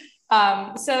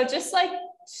 So just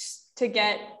to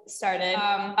get started,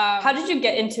 how did you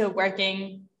get into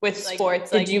working with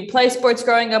sports? Did you play sports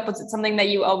growing up? Was it something that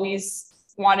you always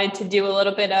wanted to do a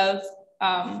little bit of?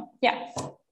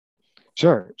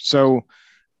 Sure. So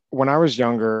when I was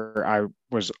younger, I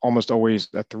was almost always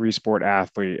a 3-sport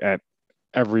athlete at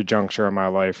every juncture in my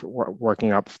life,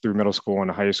 working up through middle school and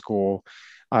high school.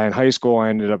 In high school, I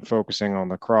ended up focusing on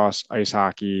lacrosse, ice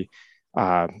hockey,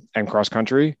 and cross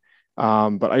country.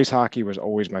 But ice hockey was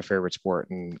always my favorite sport.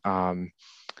 And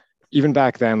even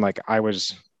back then, I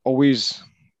was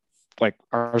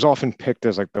often picked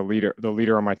as the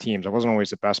leader on my teams. I wasn't always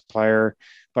the best player,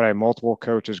 but I had multiple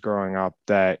coaches growing up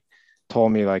that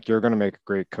told me you're going to make a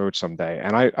great coach someday.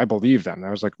 And I believed them.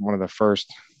 That was one of the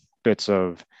first bits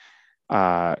of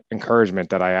encouragement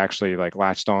that I actually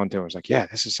latched onto. I was yeah,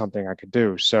 this is something I could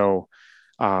do. So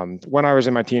when I was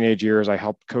in my teenage years, I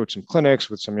helped coach some clinics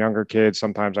with some younger kids.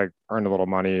 Sometimes I earned a little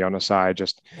money on the side,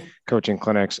 just coaching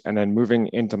clinics. And then moving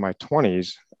into my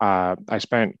 20s, I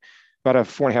spent about a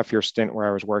 4.5-year stint where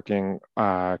I was working,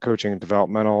 coaching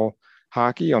developmental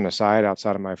hockey on the side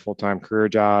outside of my full-time career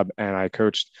job. And I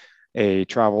coached a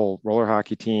travel roller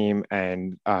hockey team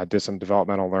and did some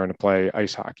developmental learn to play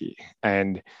ice hockey.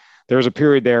 And there was a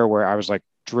period there where I was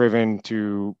driven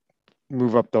to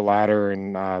move up the ladder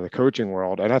in the coaching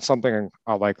world. And that's something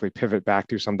I'll likely pivot back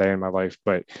to someday in my life.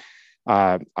 But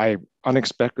I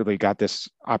unexpectedly got this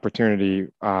opportunity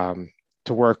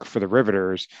to work for the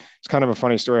Riveters. It's kind of a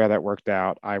funny story how that worked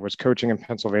out. I was coaching in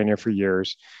Pennsylvania for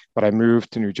years, but I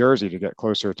moved to New Jersey to get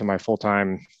closer to my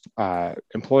full-time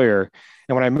employer.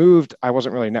 And when I moved, I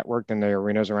wasn't really networked in the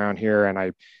arenas around here. And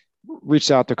I reached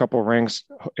out to a couple of rinks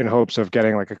in hopes of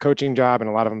getting a coaching job. And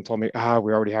a lot of them told me, we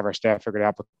already have our staff figured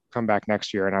out, but come back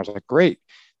next year. And I was great.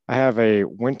 I have a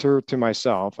winter to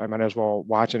myself. I might as well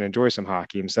watch and enjoy some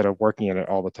hockey instead of working in it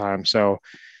all the time. So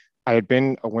I had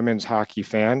been a women's hockey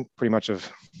fan pretty much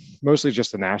of mostly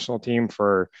just the national team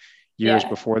for years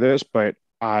before this, but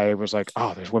I was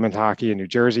there's women's hockey in New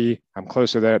Jersey. I'm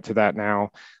closer to that now.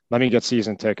 Let me get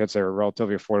season tickets. They were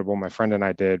relatively affordable. My friend and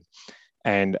I did.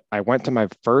 And I went to my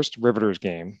first Riveters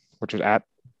game, which was at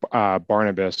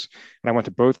Barnabas. And I went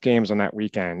to both games on that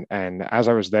weekend. And as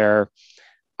I was there,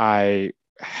 I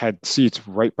had seats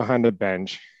right behind the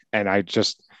bench. And I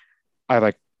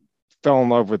fell in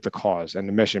love with the cause and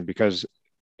the mission because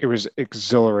it was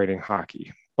exhilarating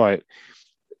hockey. But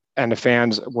and the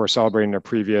fans were celebrating their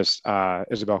previous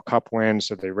Isabel Cup win.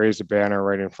 So they raised the banner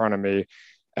right in front of me.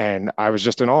 And I was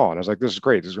just in awe. And I was like, this is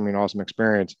great. This is going to be an awesome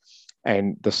experience.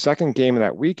 And the second game of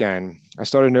that weekend, I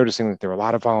started noticing that there were a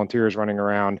lot of volunteers running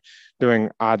around doing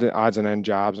odds and end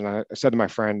jobs. And I said to my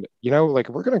friend, like,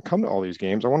 if we're going to come to all these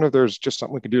games, I wonder if there's just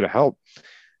something we could do to help.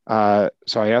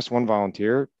 So I asked one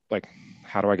volunteer, like,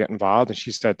 how do I get involved? And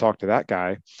she said, talk to that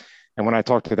guy. And when I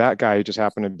talked to that guy, he just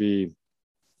happened to be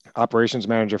operations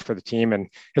manager for the team. And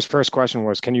his first question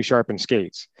was, can you sharpen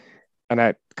skates? And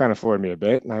that kind of floored me a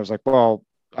bit. And I was like, well,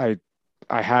 I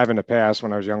have in the past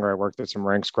when I was younger, I worked at some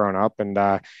rinks growing up, and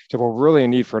said, well, really a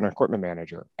need for an equipment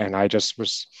manager. And I just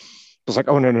was like,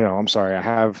 oh, no, I'm sorry. I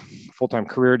have a full-time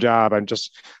career job. I'm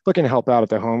just looking to help out at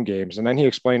the home games. And then he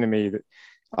explained to me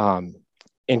that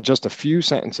in just a few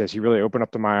sentences, he really opened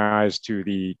up to my eyes to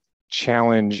the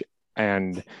challenge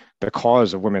and the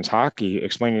cause of women's hockey,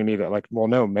 explaining to me that, like, well,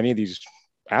 no, many of these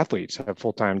athletes have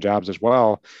full-time jobs as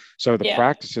well. So the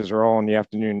practices are all in the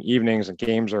afternoon, evenings, and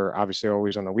games are obviously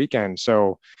always on the weekend.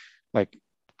 So, like,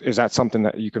 is that something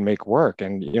that you can make work?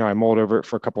 And, I mulled over it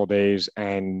for a couple of days,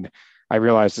 and I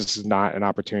realized this is not an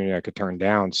opportunity I could turn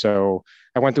down. So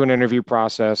I went through an interview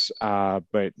process,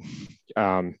 but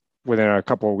within a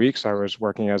couple of weeks, I was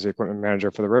working as the equipment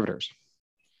manager for the Riveters.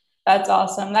 That's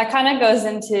awesome. That kind of goes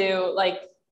into like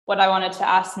what I wanted to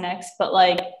ask next, but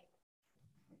like,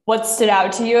 what stood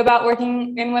out to you about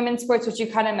working in women's sports, which you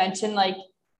kind of mentioned, like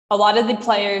a lot of the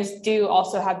players do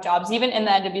also have jobs. Even in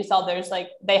the NWSL, there's like,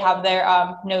 they have their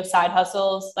no side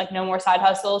hustles, like no more side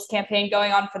hustles campaign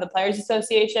going on for the Players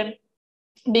Association,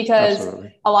 because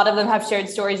Absolutely. A lot of them have shared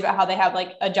stories about how they have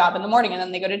like a job in the morning and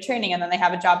then they go to training and then they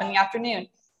have a job in the afternoon,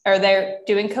 or they're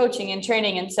doing coaching and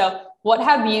training. And so what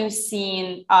have you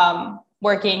seen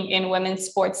working in women's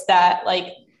sports that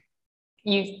like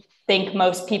you think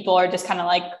most people are just kind of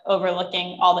like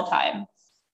overlooking all the time?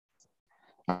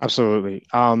 Absolutely.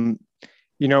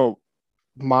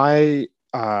 My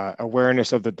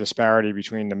awareness of the disparity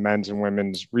between the men's and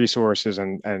women's resources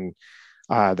and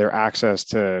their access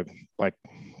to like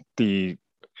the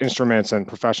instruments and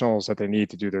professionals that they need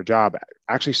to do their job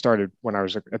actually started when I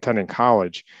was attending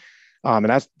college.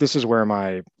 And this is where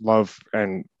my love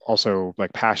and also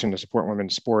like passion to support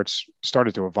women's sports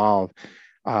started to evolve.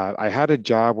 I had a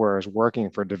job where I was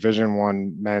working for Division I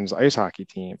men's ice hockey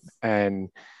team, and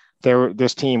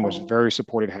this team was very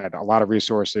supported, had a lot of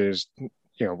resources,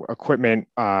 equipment,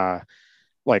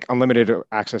 like unlimited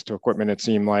access to equipment, it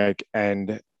seemed like.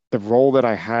 And the role that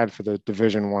I had for the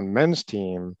Division I men's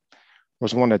team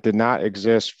was one that did not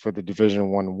exist for the Division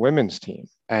I women's team.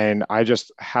 And I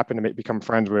just happened to become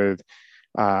friends with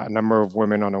a number of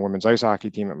women on a women's ice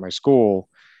hockey team at my school.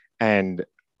 And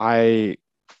I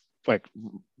like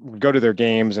would go to their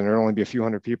games and there'd only be a few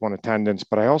hundred people in attendance.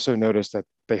 But I also noticed that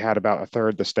they had about a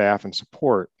third the staff and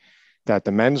support that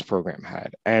the men's program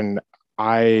had. And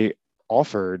I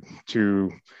offered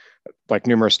to like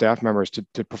numerous staff members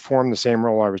to perform the same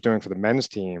role I was doing for the men's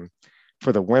team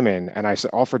for the women. And I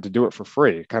offered to do it for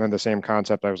free, kind of the same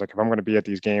concept. I was like, if I'm going to be at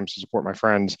these games to support my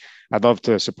friends, I'd love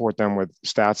to support them with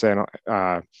stats and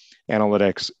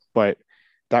analytics, but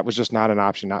that was just not an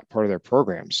option, not part of their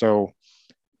program. So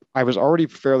I was already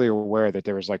fairly aware that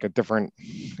there was like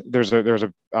there's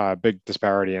a big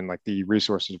disparity in like the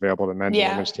resources available to men's and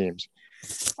women's teams.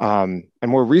 And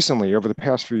more recently, over the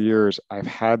past few years, I've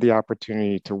had the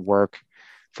opportunity to work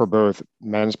for both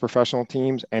men's professional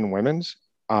teams and women's.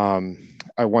 One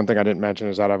thing I didn't mention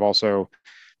is that I've also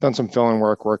done some fill-in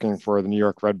work working for the New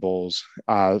York Red Bulls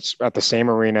at the same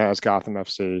arena as Gotham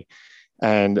FC.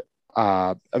 And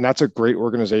that's a great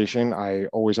organization. I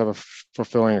always have a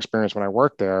fulfilling experience when I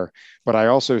work there, but I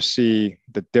also see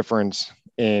the difference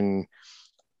in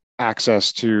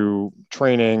access to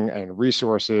training and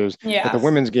resources that the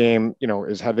women's game,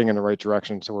 is heading in the right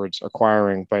direction towards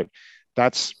acquiring, but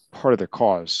that's part of the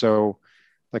cause. So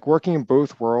like working in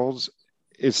both worlds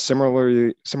is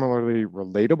similarly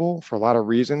relatable for a lot of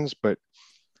reasons, but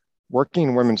working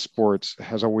in women's sports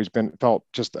has always felt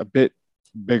just a bit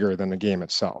bigger than the game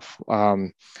itself.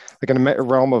 Like in the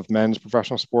realm of men's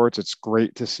professional sports, it's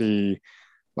great to see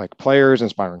like players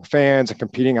inspiring fans and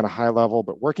competing at a high level,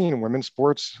 but working in women's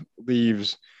sports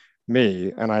leaves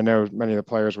me, and I know many of the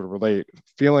players would relate,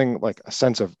 feeling like a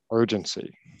sense of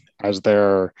urgency as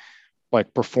they're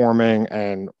like performing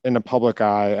and in the public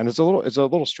eye. And it's a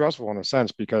little stressful in a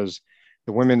sense because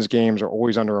the women's games are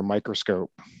always under a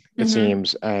microscope, it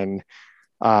seems. And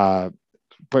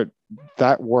but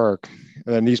that work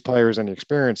and these players and the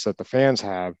experience that the fans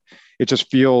have, it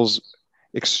just feels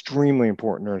extremely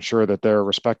important to ensure that their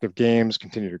respective games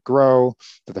continue to grow,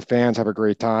 that the fans have a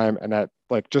great time, and that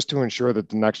like just to ensure that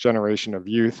the next generation of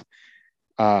youth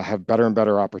have better and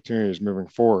better opportunities moving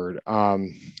forward.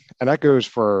 And that goes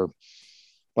for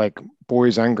like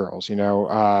boys and girls.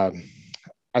 I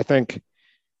think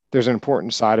there's an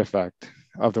important side effect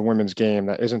of the women's game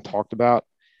that isn't talked about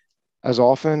as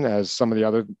often as some of the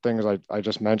other things I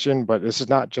just mentioned, but this is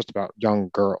not just about young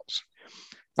girls.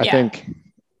 I think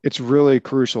it's really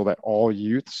crucial that all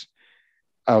youths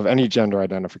of any gender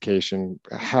identification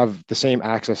have the same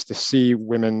access to see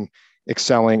women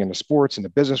excelling in the sports and the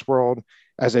business world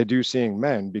as they do seeing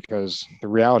men, because the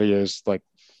reality is like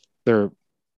they're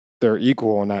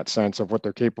equal in that sense of what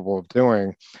they're capable of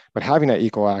doing. But having that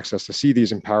equal access to see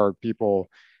these empowered people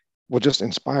will just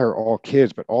inspire all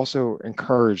kids, but also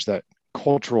encourage that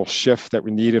cultural shift that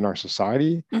we need in our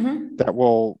society that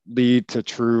will lead to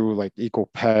true like equal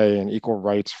pay and equal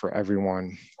rights for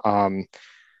everyone.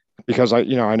 Because I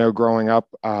know growing up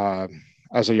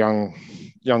as a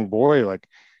young boy, like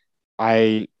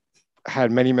I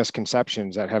had many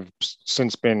misconceptions that have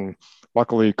since been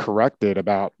luckily corrected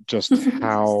about just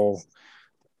how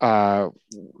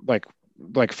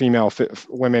like female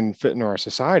women fit into our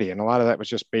society. And a lot of that was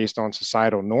just based on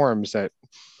societal norms that,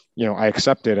 I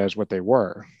accepted as what they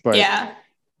were. But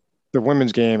the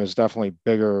women's game is definitely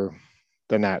bigger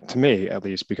than that, to me, at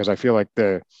least, because I feel like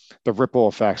the ripple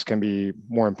effects can be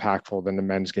more impactful than the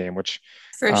men's game, which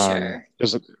for sure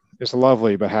is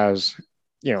lovely, but has,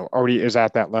 already is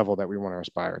at that level that we want to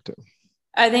aspire to.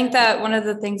 I think that one of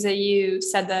the things that you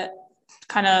said that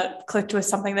kind of clicked with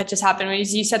something that just happened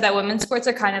was you said that women's sports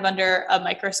are kind of under a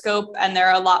microscope and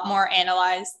they're a lot more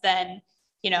analyzed than,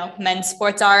 men's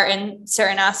sports are in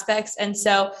certain aspects. And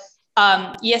so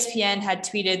ESPN had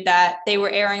tweeted that they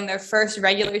were airing their first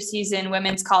regular season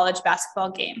women's college basketball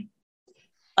game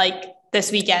like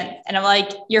this weekend. And I'm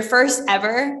like, your first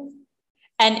ever?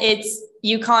 And it's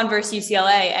UConn versus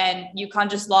UCLA, and UConn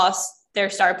just lost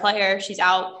their star player. She's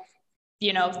out,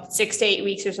 6 to 8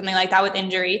 weeks or something like that with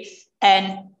injury.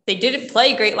 And they didn't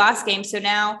play great last game. So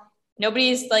now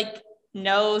nobody's like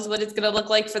knows what it's going to look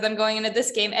like for them going into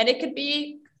this game. And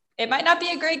it might not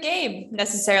be a great game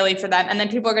necessarily for them. And then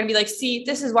people are going to be like, see,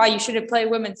 this is why you shouldn't play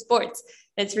women's sports.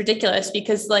 It's ridiculous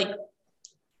because like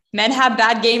men have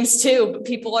bad games too, but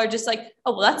people are just like,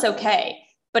 oh, well, that's okay.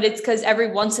 But it's because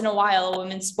every once in a while, a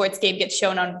women's sports game gets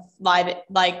shown on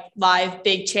live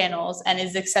big channels and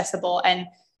is accessible. And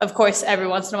of course, every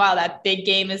once in a while, that big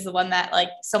game is the one that like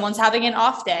someone's having an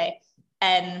off day.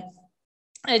 And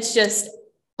it's just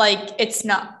like, it's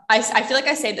not, I feel like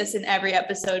I say this in every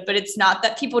episode, but it's not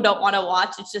that people don't want to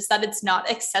watch. It's just that it's not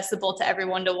accessible to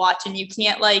everyone to watch. And you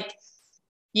can't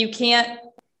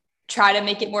try to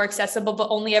make it more accessible, but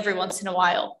only every once in a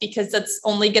while, because that's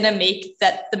only going to make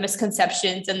that the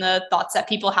misconceptions and the thoughts that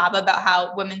people have about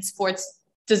how women's sports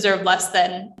deserve less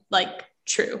than like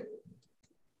true.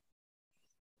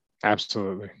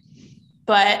 Absolutely.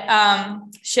 But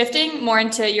shifting more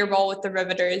into your role with the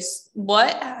Riveters,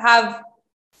 what have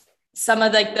some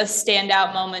of like the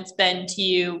standout moments been to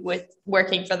you with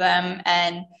working for them,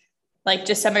 and like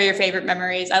just some of your favorite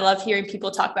memories? I love hearing people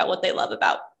talk about what they love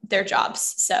about their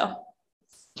jobs. So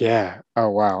yeah. Oh,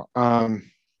 wow.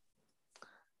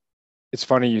 It's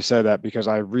funny you said that because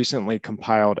I recently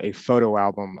compiled a photo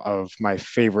album of my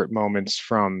favorite moments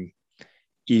from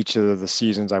each of the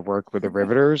seasons I've worked with the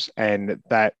Riveters, and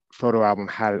that photo album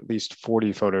had at least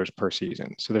 40 photos per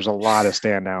season. So there's a lot of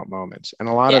standout moments, and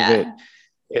a lot of it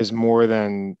is more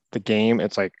than the game.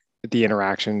 It's like the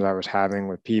interactions I was having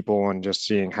with people and just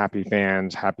seeing happy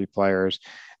fans, happy players,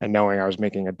 and knowing I was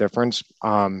making a difference.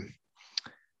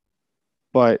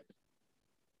 But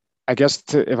I guess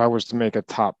if I was to make a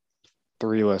top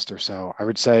 3 list or so, I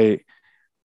would say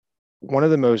one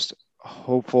of the most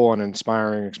hopeful and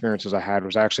inspiring experiences I had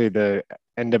was actually the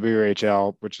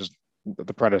NWHL, which is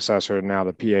the predecessor now,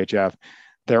 the PHF,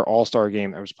 their all-star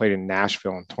game that was played in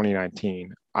Nashville in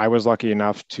 2019. I was lucky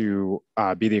enough to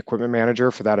be the equipment manager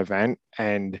for that event,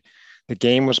 and the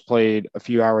game was played a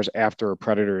few hours after a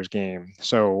Predators game.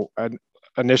 So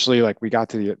initially, like we got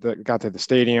to the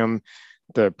stadium,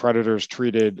 the Predators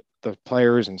treated the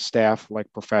players and staff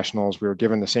like professionals. We were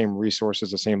given the same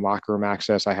resources, the same locker room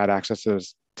access. I had access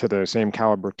to the same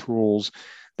caliber tools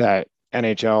that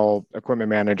NHL equipment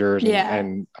managers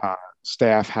and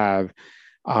staff have.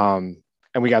 And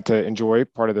we got to enjoy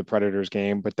part of the Predators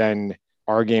game, but then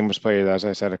our game was played, as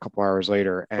I said, a couple hours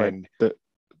later. And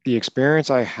the experience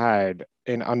I had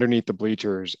in underneath the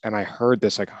bleachers, and I heard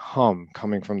this like hum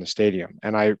coming from the stadium.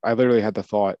 And I literally had the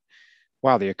thought,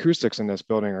 wow, the acoustics in this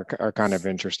building are kind of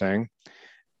interesting.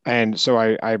 And so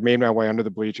I made my way under the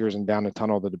bleachers and down the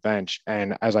tunnel to the bench.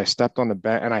 And as I stepped on the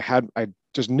bench, and I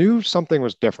just knew something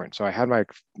was different. So I had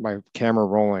my camera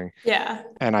rolling, Yeah.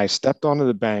 and I stepped onto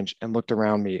the bench and looked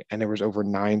around me, and there was over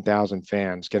 9,000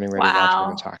 fans getting ready to watch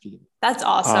women's Wow. hockey. That's Um,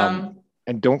 awesome.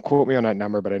 and don't quote me on that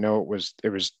number, but I know it was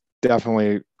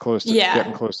definitely getting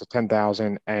Yeah. close to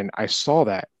 10,000. And I saw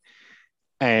that,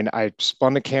 and I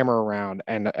spun the camera around,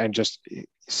 and just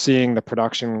seeing the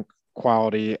production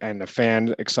quality and the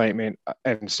fan excitement,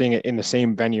 and seeing it in the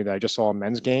same venue that I just saw a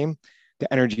men's game,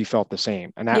 the energy felt the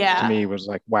same. And that to Yeah. me was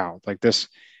like, wow, like this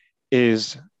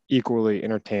is equally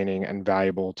entertaining and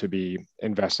valuable to be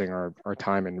investing our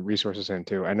time and resources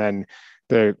into. And then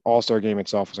the All-Star game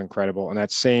itself was incredible. And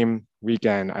that same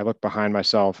weekend, I looked behind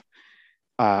myself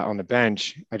on the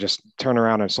bench. I just turned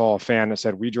around and saw a fan that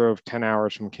said, "We drove 10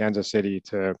 hours from Kansas City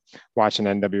to watch an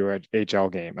NWHL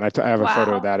game." And I have a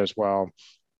photo of Wow. that as well.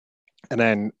 And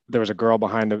then there was a girl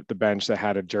behind the bench that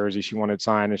had a jersey she wanted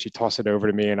signed, and she tossed it over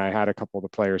to me, and I had a couple of the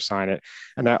players sign it.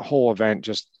 And that whole event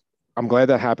just, I'm glad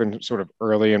that happened sort of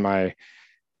early in my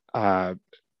uh,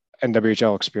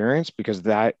 NWHL experience, because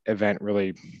that event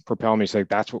really propelled me to say,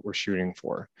 that's what we're shooting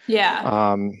for. Yeah.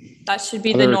 Um, That should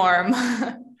be the other norm.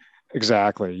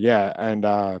 Exactly, yeah.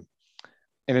 And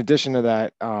in addition to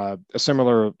that, a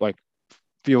similar like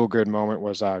feel good moment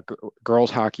was girls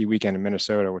hockey weekend in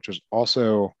Minnesota, which was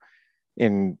also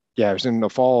it was in the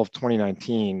fall of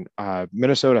 2019.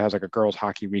 Minnesota has like a girls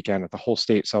hockey weekend that the whole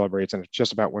state celebrates, and it's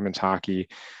just about women's hockey.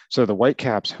 So the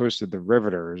Whitecaps hosted the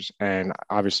Riveters, and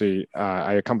obviously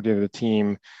I accompanied the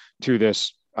team to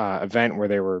this event where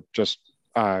they were just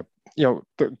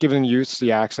giving youths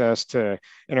the access to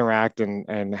interact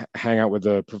and hang out with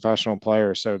the professional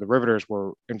players. So the Riveters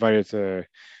were invited to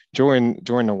join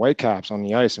the Whitecaps on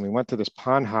the ice, and we went to this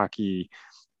pond hockey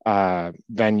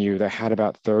venue that had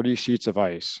about 30 sheets of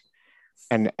ice,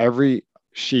 and every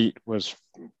sheet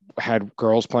had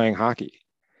girls playing hockey.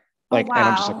 Oh, And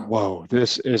I'm just like, wow. whoa,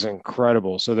 this is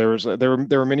incredible. So there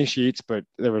were many sheets, but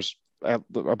there was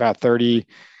about 30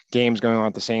 games going on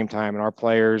at the same time, and our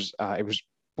players, it was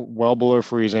well below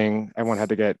freezing. Everyone had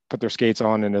to put their skates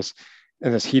on in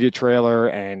this heated trailer,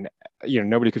 and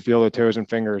nobody could feel their toes and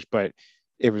fingers, but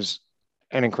it was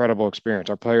an incredible experience.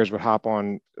 Our players would hop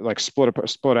on, like split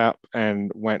up,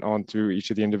 and went onto each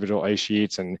of the individual ice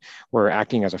sheets, and were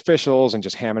acting as officials and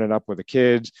just hamming it up with the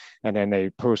kids. And then they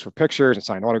posed for pictures and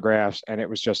signed autographs. And it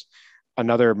was just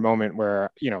another moment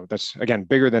where, that's again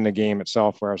bigger than the game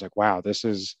itself, where I was like, wow, this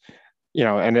is,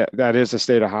 that is the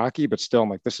state of hockey, but still I'm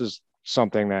like, this is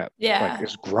something that like Yeah.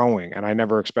 is growing. And I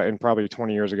never expected, and probably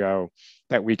 20 years ago,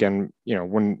 that weekend,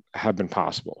 wouldn't have been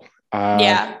possible.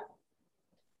 Yeah.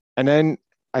 And then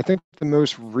I think the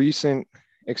most recent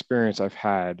experience I've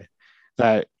had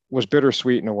that was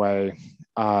bittersweet in a way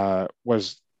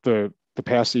was the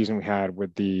past season we had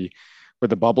with the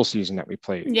bubble season that we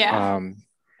played. Yeah.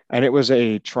 And it was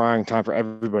a trying time for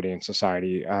everybody in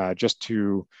society, just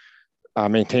to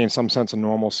maintain some sense of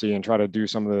normalcy and try to do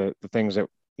some of the things that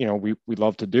we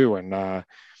love to do. And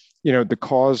the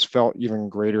cause felt even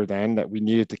greater then, that we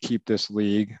needed to keep this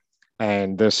league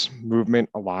and this movement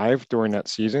alive during that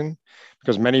season,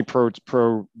 because many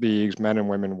pro leagues, men and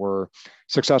women, were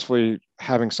successfully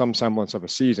having some semblance of a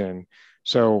season.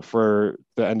 So for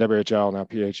the NWHL, now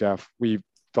PHF, we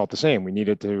felt the same. We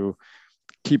needed to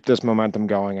keep this momentum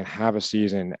going and have a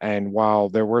season. And while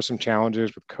there were some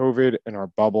challenges with COVID and our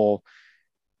bubble,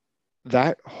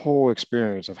 that whole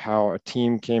experience of how a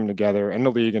team came together, in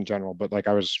the league in general, but like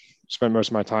spent most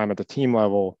of my time at the team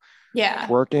level, Yeah.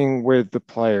 working with the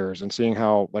players and seeing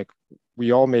how like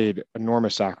we all made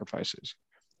enormous sacrifices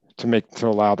to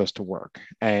allow this to work.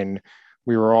 And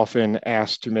we were often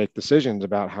asked to make decisions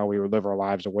about how we would live our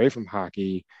lives away from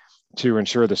hockey to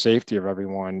ensure the safety of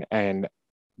everyone. And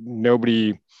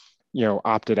nobody,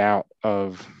 opted out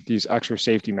of these extra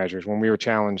safety measures when we were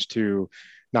challenged to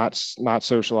not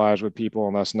socialize with people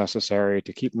unless necessary,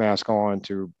 to keep mask on,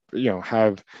 to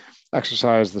have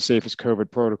exercise the safest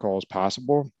COVID protocols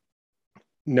possible.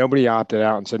 Nobody opted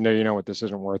out and said, no, you know what, this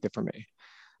isn't worth it for me.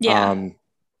 Yeah. Um,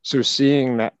 so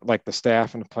seeing that, like the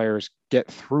staff and the players get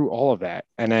through all of that,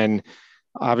 and then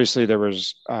obviously there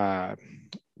was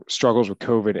struggles with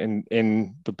COVID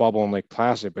in the bubble in Lake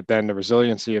Placid, but then the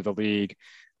resiliency of the league,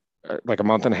 like a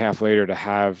month and a half later, to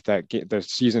have the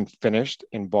season finished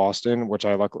in Boston, which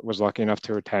I was lucky enough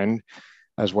to attend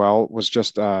as well, was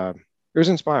just it was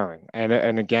inspiring.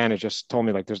 And again, it just told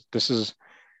me like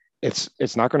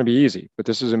it's not going to be easy, but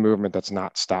this is a movement that's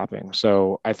not stopping.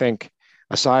 So I think,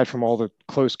 aside from all the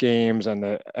close games and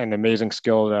the amazing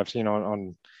skill that I've seen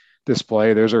on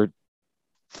display, those are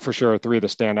for sure three of the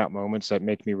standout moments that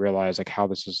make me realize like how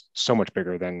this is so much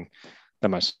bigger than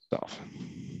myself.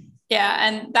 Yeah,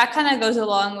 and that kind of goes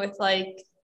along with like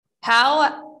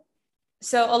how,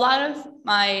 so a lot of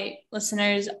my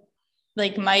listeners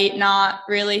like might not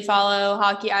really follow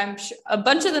hockey. I'm sure a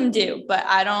bunch of them do, but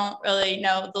I don't really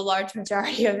know the large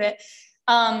majority of it.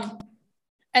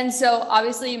 And so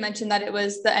obviously you mentioned that it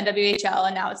was the NWHL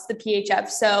and now it's the PHF.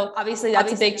 So obviously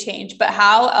that's a big change, but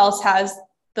how else has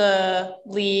the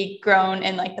league grown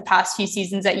in like the past few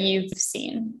seasons that you've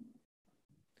seen?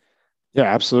 Yeah,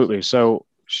 absolutely. So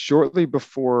shortly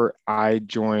before I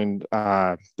joined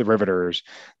the Riveters,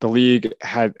 the league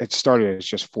it started as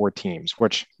just 4 teams,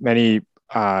 which many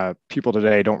people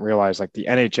today don't realize. Like the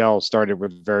NHL started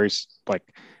with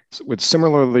with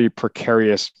similarly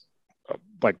precarious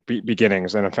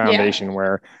beginnings and a foundation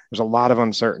where there's a lot of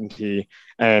uncertainty.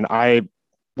 And I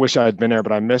wish I had been there,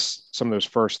 but I missed some of those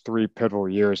first 3 pivotal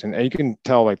years. And you can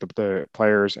tell like the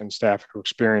players and staff who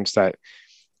experienced that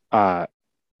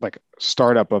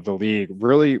startup of the league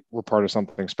really were part of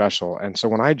something special. And so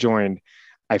when I joined,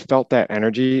 I felt that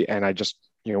energy and I just,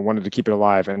 wanted to keep it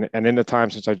alive. And in the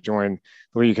time since I joined,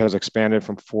 the league has expanded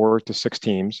from 4 to 6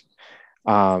 teams,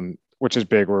 which is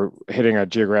big. We're hitting a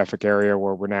geographic area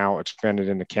where we're now expanded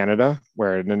into Canada,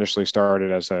 where it initially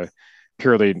started as a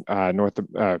purely North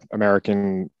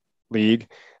American league.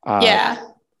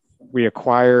 We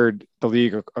acquired the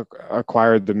league,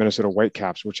 acquired the Minnesota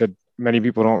Whitecaps, which many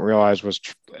people don't realize was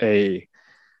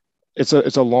it's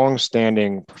a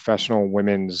long-standing professional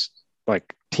women's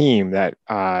team that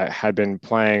had been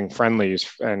playing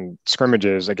friendlies and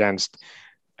scrimmages against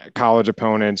college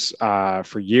opponents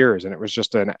for years, and it was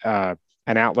just an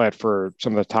outlet for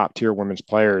some of the top tier women's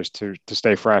players to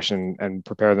stay fresh and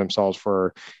prepare themselves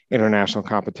for international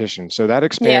competition. So that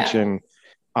expansion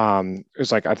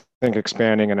is I think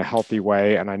expanding in a healthy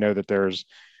way, and I know that there's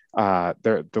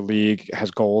the league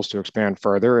has goals to expand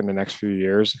further in the next few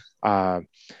years.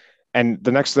 And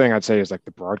the next thing I'd say is the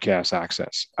broadcast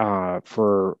access.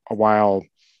 For a while,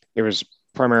 it was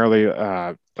primarily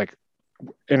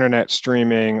internet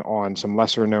streaming on some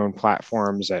lesser known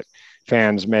platforms that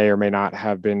fans may or may not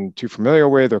have been too familiar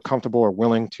with or comfortable or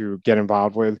willing to get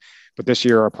involved with. But this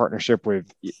year, our partnership with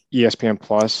ESPN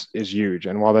Plus is huge.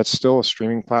 And while that's still a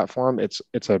streaming platform, it's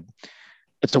a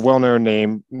well-known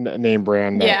name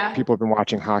brand that people have been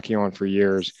watching hockey on for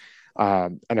years.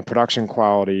 And the production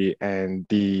quality and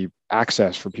the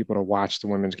access for people to watch the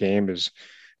women's game is,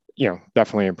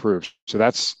 definitely improved. So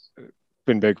that's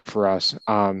been big for us.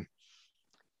 And,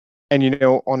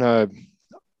 on a,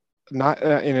 not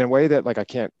in a way that I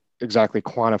can't exactly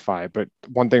quantify, but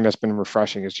one thing that's been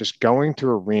refreshing is just going to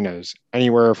arenas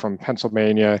anywhere from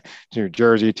Pennsylvania to New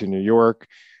Jersey to New York.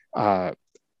 I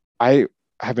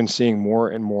have been seeing more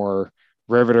and more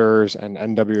Riveters and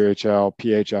NWHL,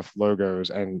 PHF logos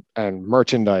and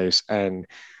merchandise and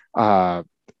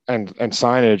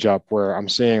signage up where I'm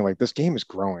seeing this game is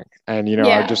growing. And,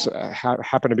 I just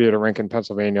happened to be at a rink in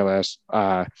Pennsylvania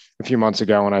a few months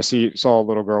ago, and I saw a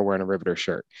little girl wearing a Riveter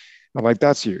shirt. I'm like,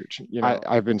 that's huge.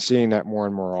 I've been seeing that more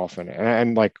and more often.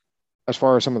 And as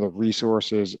far as some of the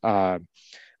resources, I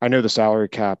know the salary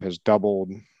cap has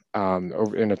doubled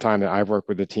over in the time that I've worked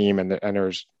with the team, and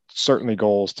there's certainly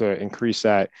goals to increase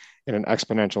that in an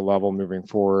exponential level moving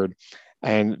forward.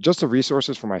 And just the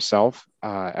resources for myself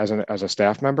as a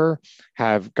staff member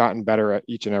have gotten better at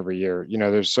each and every year.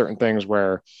 There's certain things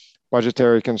where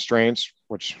budgetary constraints,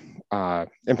 which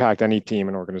impact any team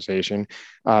and organization,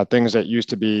 things that used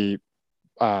to be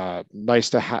nice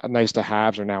to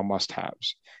haves are now must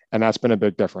haves. And that's been a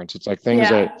big difference. It's things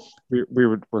that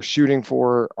we're shooting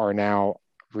for are now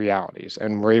realities,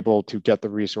 and we're able to get the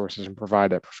resources and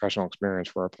provide that professional experience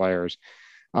for our players.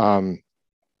 And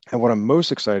what I'm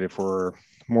most excited for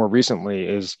more recently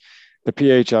is the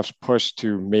PHF's push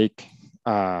to make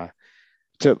to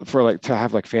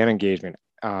have fan engagement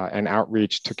and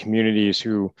outreach to communities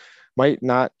who might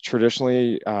not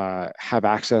traditionally have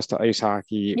access to ice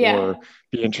hockey or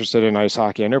be interested in ice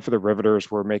hockey. I know for the Riveters,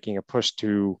 we're making a push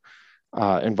to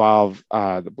involve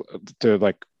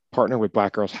partner with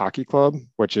Black Girls Hockey Club,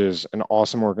 which is an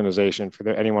awesome organization. For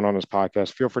anyone on this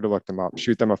podcast, feel free to look them up,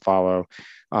 shoot them a follow.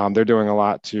 They're doing a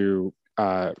lot to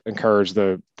encourage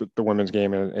the women's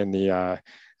game in the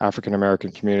African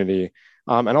American community,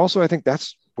 and also I think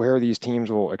that's where these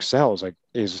teams will excel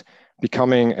is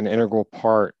becoming an integral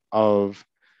part of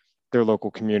their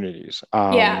local communities.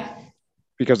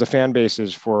 Because the fan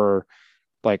bases for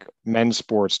men's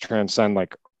sports transcend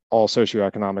all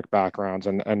socioeconomic backgrounds,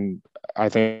 and I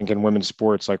think in women's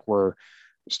sports we're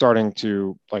starting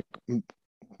to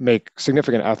make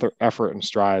significant effort and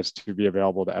strides to be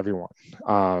available to everyone.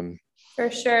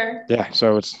 For sure. Yeah,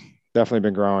 so it's definitely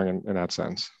been growing in that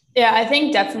sense. Yeah, I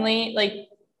think definitely like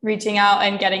reaching out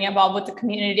and getting involved with the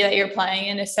community that you're playing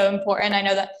in is so important. I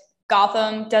know that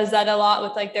Gotham does that a lot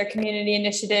with like their community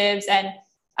initiatives. And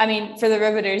I mean, for the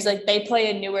Riveters, like they play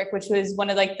in Newark, which was one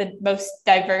of like the most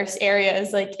diverse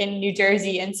areas like in New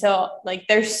Jersey. And so like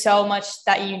there's so much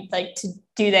that you like to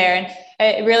do there. And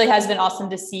it really has been awesome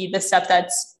to see the stuff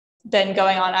that's been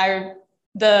going on.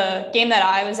 The game that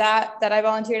I was at, that I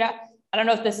volunteered at, I don't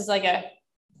know if this is like a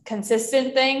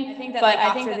consistent thing, but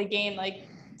I think the game, like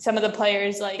some of the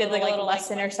players like did like a little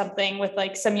lesson or something with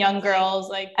like some young girls,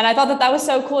 like, and I thought that was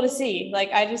so cool to see.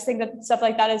 Like, I just think that stuff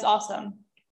like that is awesome.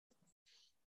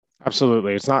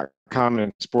 Absolutely. It's not common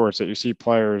in sports that you see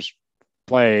players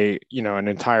play, an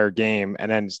entire game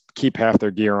and then keep half their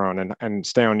gear on and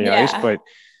stay on the ice. But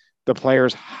the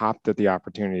players hopped at the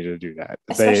opportunity to do that.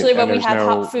 Especially when we had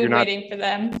hot food waiting for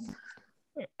them.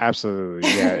 Absolutely.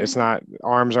 Yeah. It's not,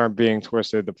 arms aren't being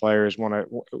twisted. The players want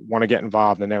to get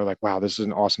involved, and they were like, wow, this is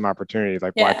an awesome opportunity.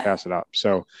 Like, why pass it up?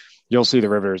 So you'll see the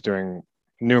Riveters doing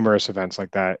numerous events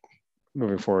like that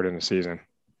moving forward in the season.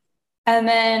 And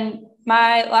then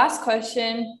my last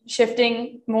question,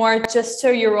 shifting more just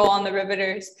to your role on the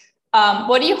Riveters,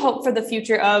 what do you hope for the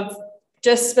future of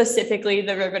just specifically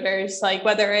the Riveters? Like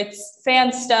whether it's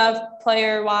fan stuff,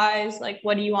 player wise, like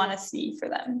what do you want to see for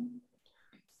them?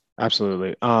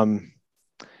 Absolutely.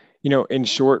 In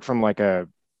short, from like a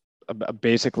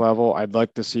basic level, I'd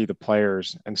like to see the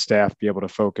players and staff be able to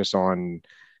focus on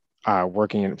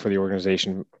working for the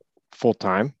organization full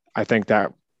time. I think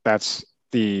that's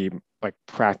the like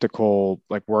practical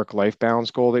like work-life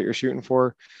balance goal that you're shooting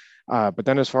for. But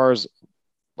then as far as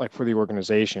like for the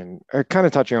organization, kind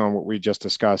of touching on what we just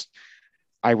discussed,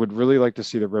 I would really like to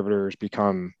see the Riveters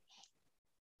become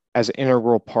as an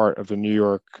integral part of the New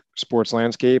York sports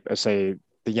landscape as, say,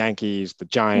 the Yankees, the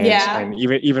Giants, and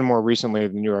even more recently,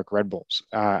 the New York Red Bulls.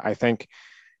 I think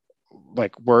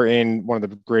like we're in one of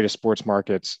the greatest sports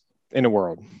markets in the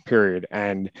world, period.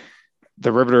 And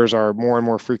the Riveters are more and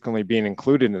more frequently being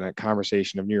included in that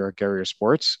conversation of New York area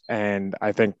sports. And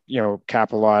I think,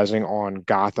 capitalizing on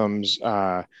Gotham's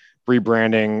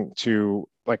rebranding to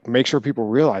like make sure people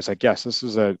realize like, yes, this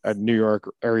is a New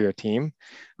York area team.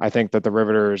 I think that the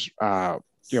Riveters, we're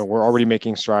already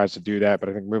making strides to do that. But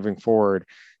I think moving forward,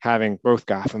 having both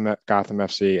Gotham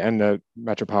FC and the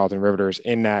Metropolitan Riveters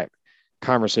in that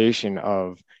conversation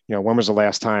of, when was the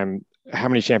last time, how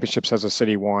many championships has a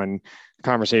city won,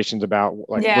 conversations about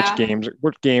like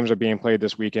which games are being played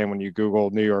this weekend when you Google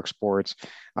New York sports,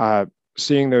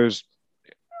 seeing those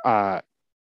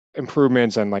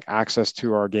improvements and like access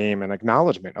to our game and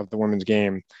acknowledgement of the women's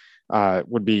game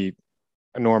would be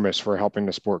enormous for helping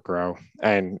the sport grow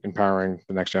and empowering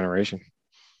the next generation.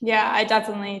 Yeah, I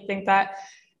definitely think that.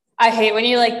 I hate when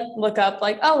you like look up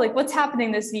like, oh, like what's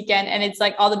happening this weekend? And it's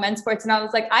like all the men's sports. And I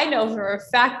was like, I know for a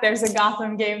fact there's a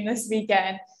Gotham game this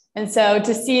weekend. And so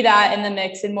to see that in the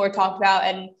mix and more talked about,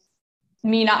 and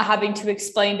me not having to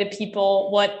explain to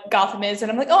people what Gotham is.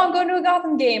 And I'm like, oh, I'm going to a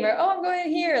Gotham game, or, oh, I'm going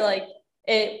here. Like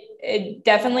it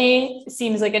definitely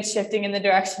seems like it's shifting in the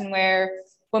direction where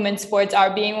women's sports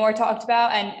are being more talked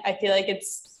about. And I feel like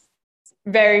it's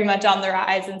very much on the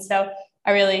rise. And so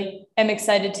I really am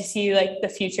excited to see like the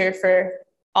future for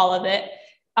all of it.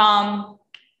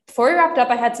 Before we wrapped up,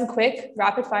 I had some quick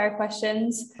rapid fire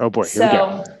questions. Oh boy, here we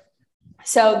go.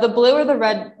 So the blue or the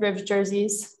red Rivs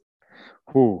jerseys?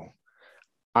 Ooh,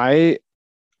 I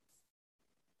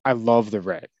love the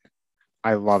red.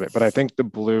 I love it, but I think the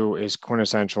blue is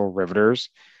quintessential Riveters.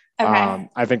 Okay.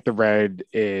 I think the red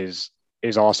is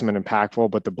awesome and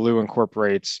impactful, but the blue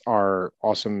incorporates our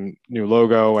awesome new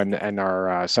logo and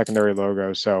our secondary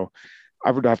logo. So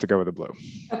I would have to go with the blue.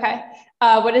 Okay.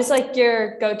 What is like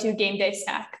your go-to game day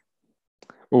snack?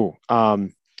 Ooh,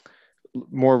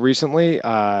 more recently,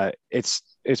 it's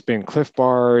been Cliff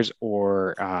Bars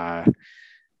or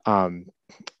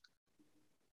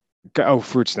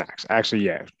fruit snacks. Actually,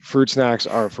 yeah. Fruit snacks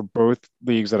are for both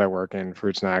leagues that I work in.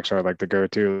 Fruit snacks are like the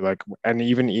go-to, like, and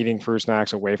even eating fruit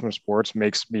snacks away from sports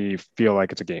makes me feel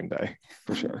like it's a game day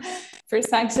for sure. Fruit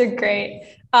snacks are great.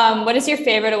 What is your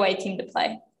favorite away team to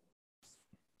play?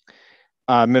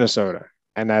 Minnesota.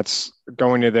 And that's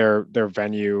going to their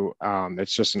venue.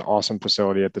 It's just an awesome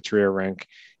facility at the Trio Rink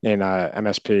in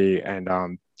MSP.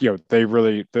 And, they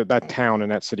really, that town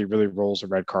and that city really rolls the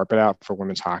red carpet out for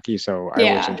women's hockey. So I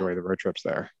always enjoy the road trips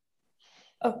there.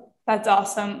 Oh, that's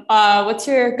awesome. What's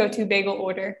your go-to bagel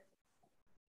order?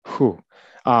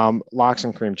 Lox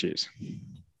and cream cheese.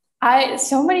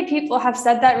 So many people have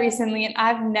said that recently, and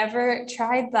I've never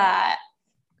tried that.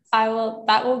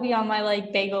 That will be on my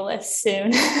like bagel list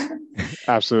soon.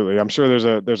 Absolutely. I'm sure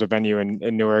there's a venue in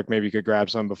Newark. Maybe you could grab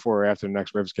some before or after the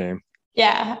next Rivs game.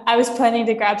 Yeah, I was planning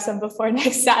to grab some before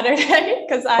next Saturday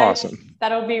because Awesome.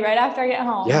 That'll be right after I get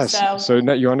home. Yes. So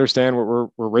now you understand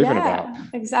what we're raving about.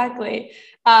 Exactly.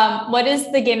 What is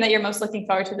the game that you're most looking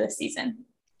forward to this season?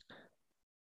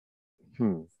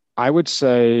 I would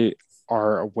say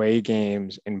our away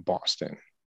games in Boston,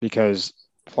 because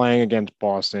playing against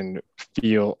Boston,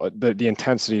 the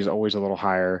intensity is always a little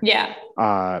higher. Yeah.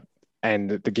 And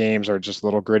the games are just a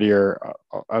little grittier,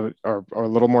 or a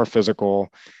little more physical.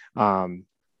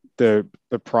 The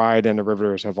Pride and the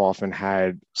Riveters have often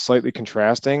had slightly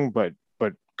contrasting, but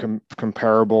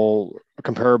comparably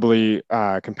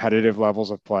competitive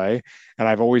levels of play. And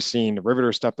I've always seen the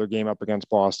Riveters step their game up against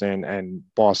Boston, and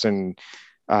Boston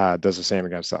does the same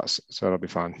against us. So it'll be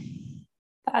fun.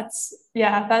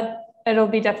 It'll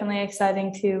be definitely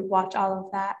exciting to watch all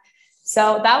of that.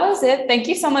 So that was it. Thank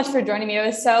you so much for joining me. It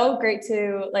was so great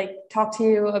to like talk to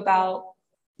you about,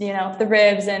 the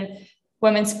Rivs and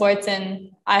women's sports.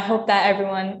 And I hope that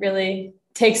everyone really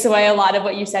takes away a lot of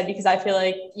what you said, because I feel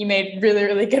like you made really,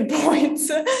 really good points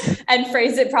and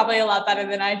phrased it probably a lot better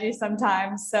than I do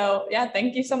sometimes. So yeah,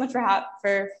 thank you so much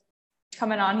for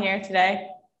coming on here today.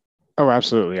 Oh,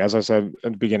 absolutely. As I said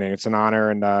at the beginning, it's an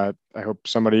honor, and I hope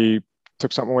somebody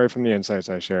took something away from the insights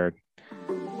I shared.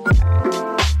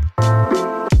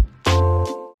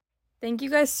 Thank you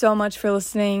guys so much for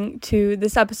listening to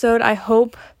this episode. I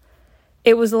hope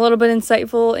it was a little bit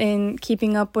insightful in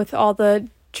keeping up with all the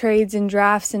trades and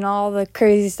drafts and all the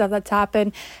crazy stuff that's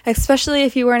happened, especially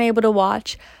if you weren't able to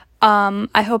watch.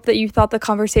 I hope that you thought the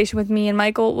conversation with me and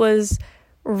Michael was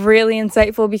really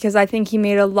insightful, because I think he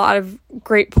made a lot of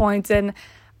great points, and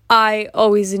I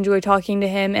always enjoy talking to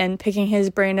him and picking his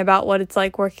brain about what it's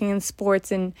like working in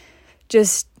sports and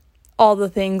just all the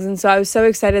things. And so I was so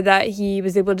excited that he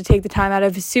was able to take the time out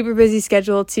of his super busy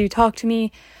schedule to talk to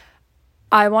me.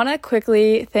 I want to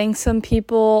quickly thank some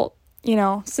people,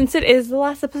 since it is the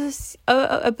last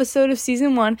episode of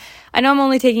season 1. I know I'm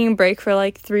only taking a break for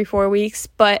like 3-4 weeks,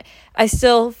 but I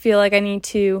still feel like I need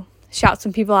to shout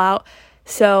some people out.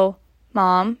 So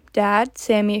Mom, Dad,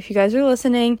 Sammy, if you guys are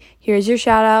listening, here's your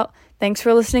shout out. Thanks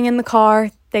for listening in the car.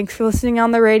 Thanks for listening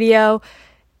on the radio,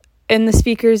 in the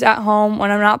speakers at home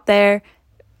when I'm not there.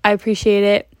 I appreciate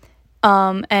it.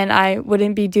 And I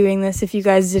wouldn't be doing this if you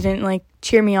guys didn't like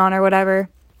cheer me on or whatever.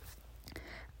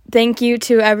 Thank you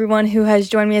to everyone who has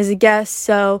joined me as a guest.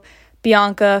 So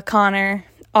Bianca, Connor,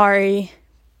 Ari,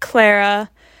 Clara,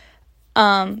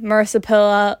 Marissa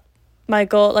Pilla,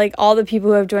 Michael, like all the people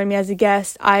who have joined me as a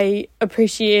guest. I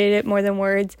appreciate it more than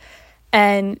words.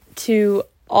 And to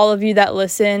all of you that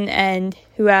listen and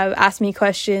who have asked me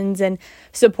questions and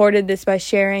supported this by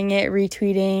sharing it,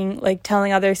 retweeting, like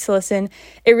telling others to listen,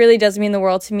 it really does mean the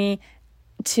world to me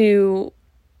to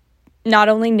not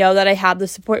only know that I have the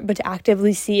support, but to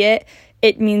actively see it.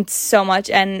 It means so much,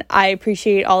 and I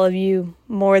appreciate all of you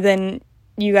more than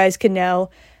you guys could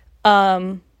know.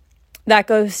 That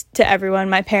goes to everyone,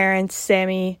 my parents,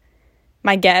 Sammy,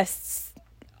 my guests,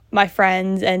 my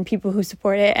friends, and people who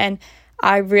support it. And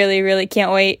I really, really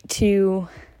can't wait to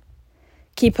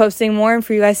keep posting more and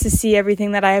for you guys to see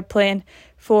everything that I have planned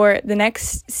for the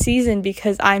next season,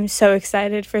 because I'm so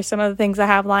excited for some of the things I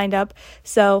have lined up.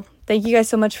 So thank you guys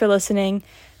so much for listening.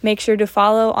 Make sure to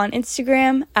follow on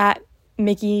Instagram at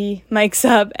Mickey Mike's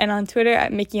Up and on Twitter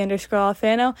at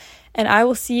Mickey_Alfano. And I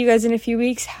will see you guys in a few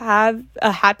weeks. Have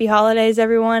a happy holidays,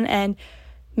 everyone, and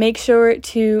make sure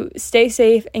to stay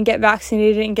safe and get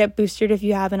vaccinated and get boosted if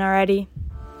you haven't already.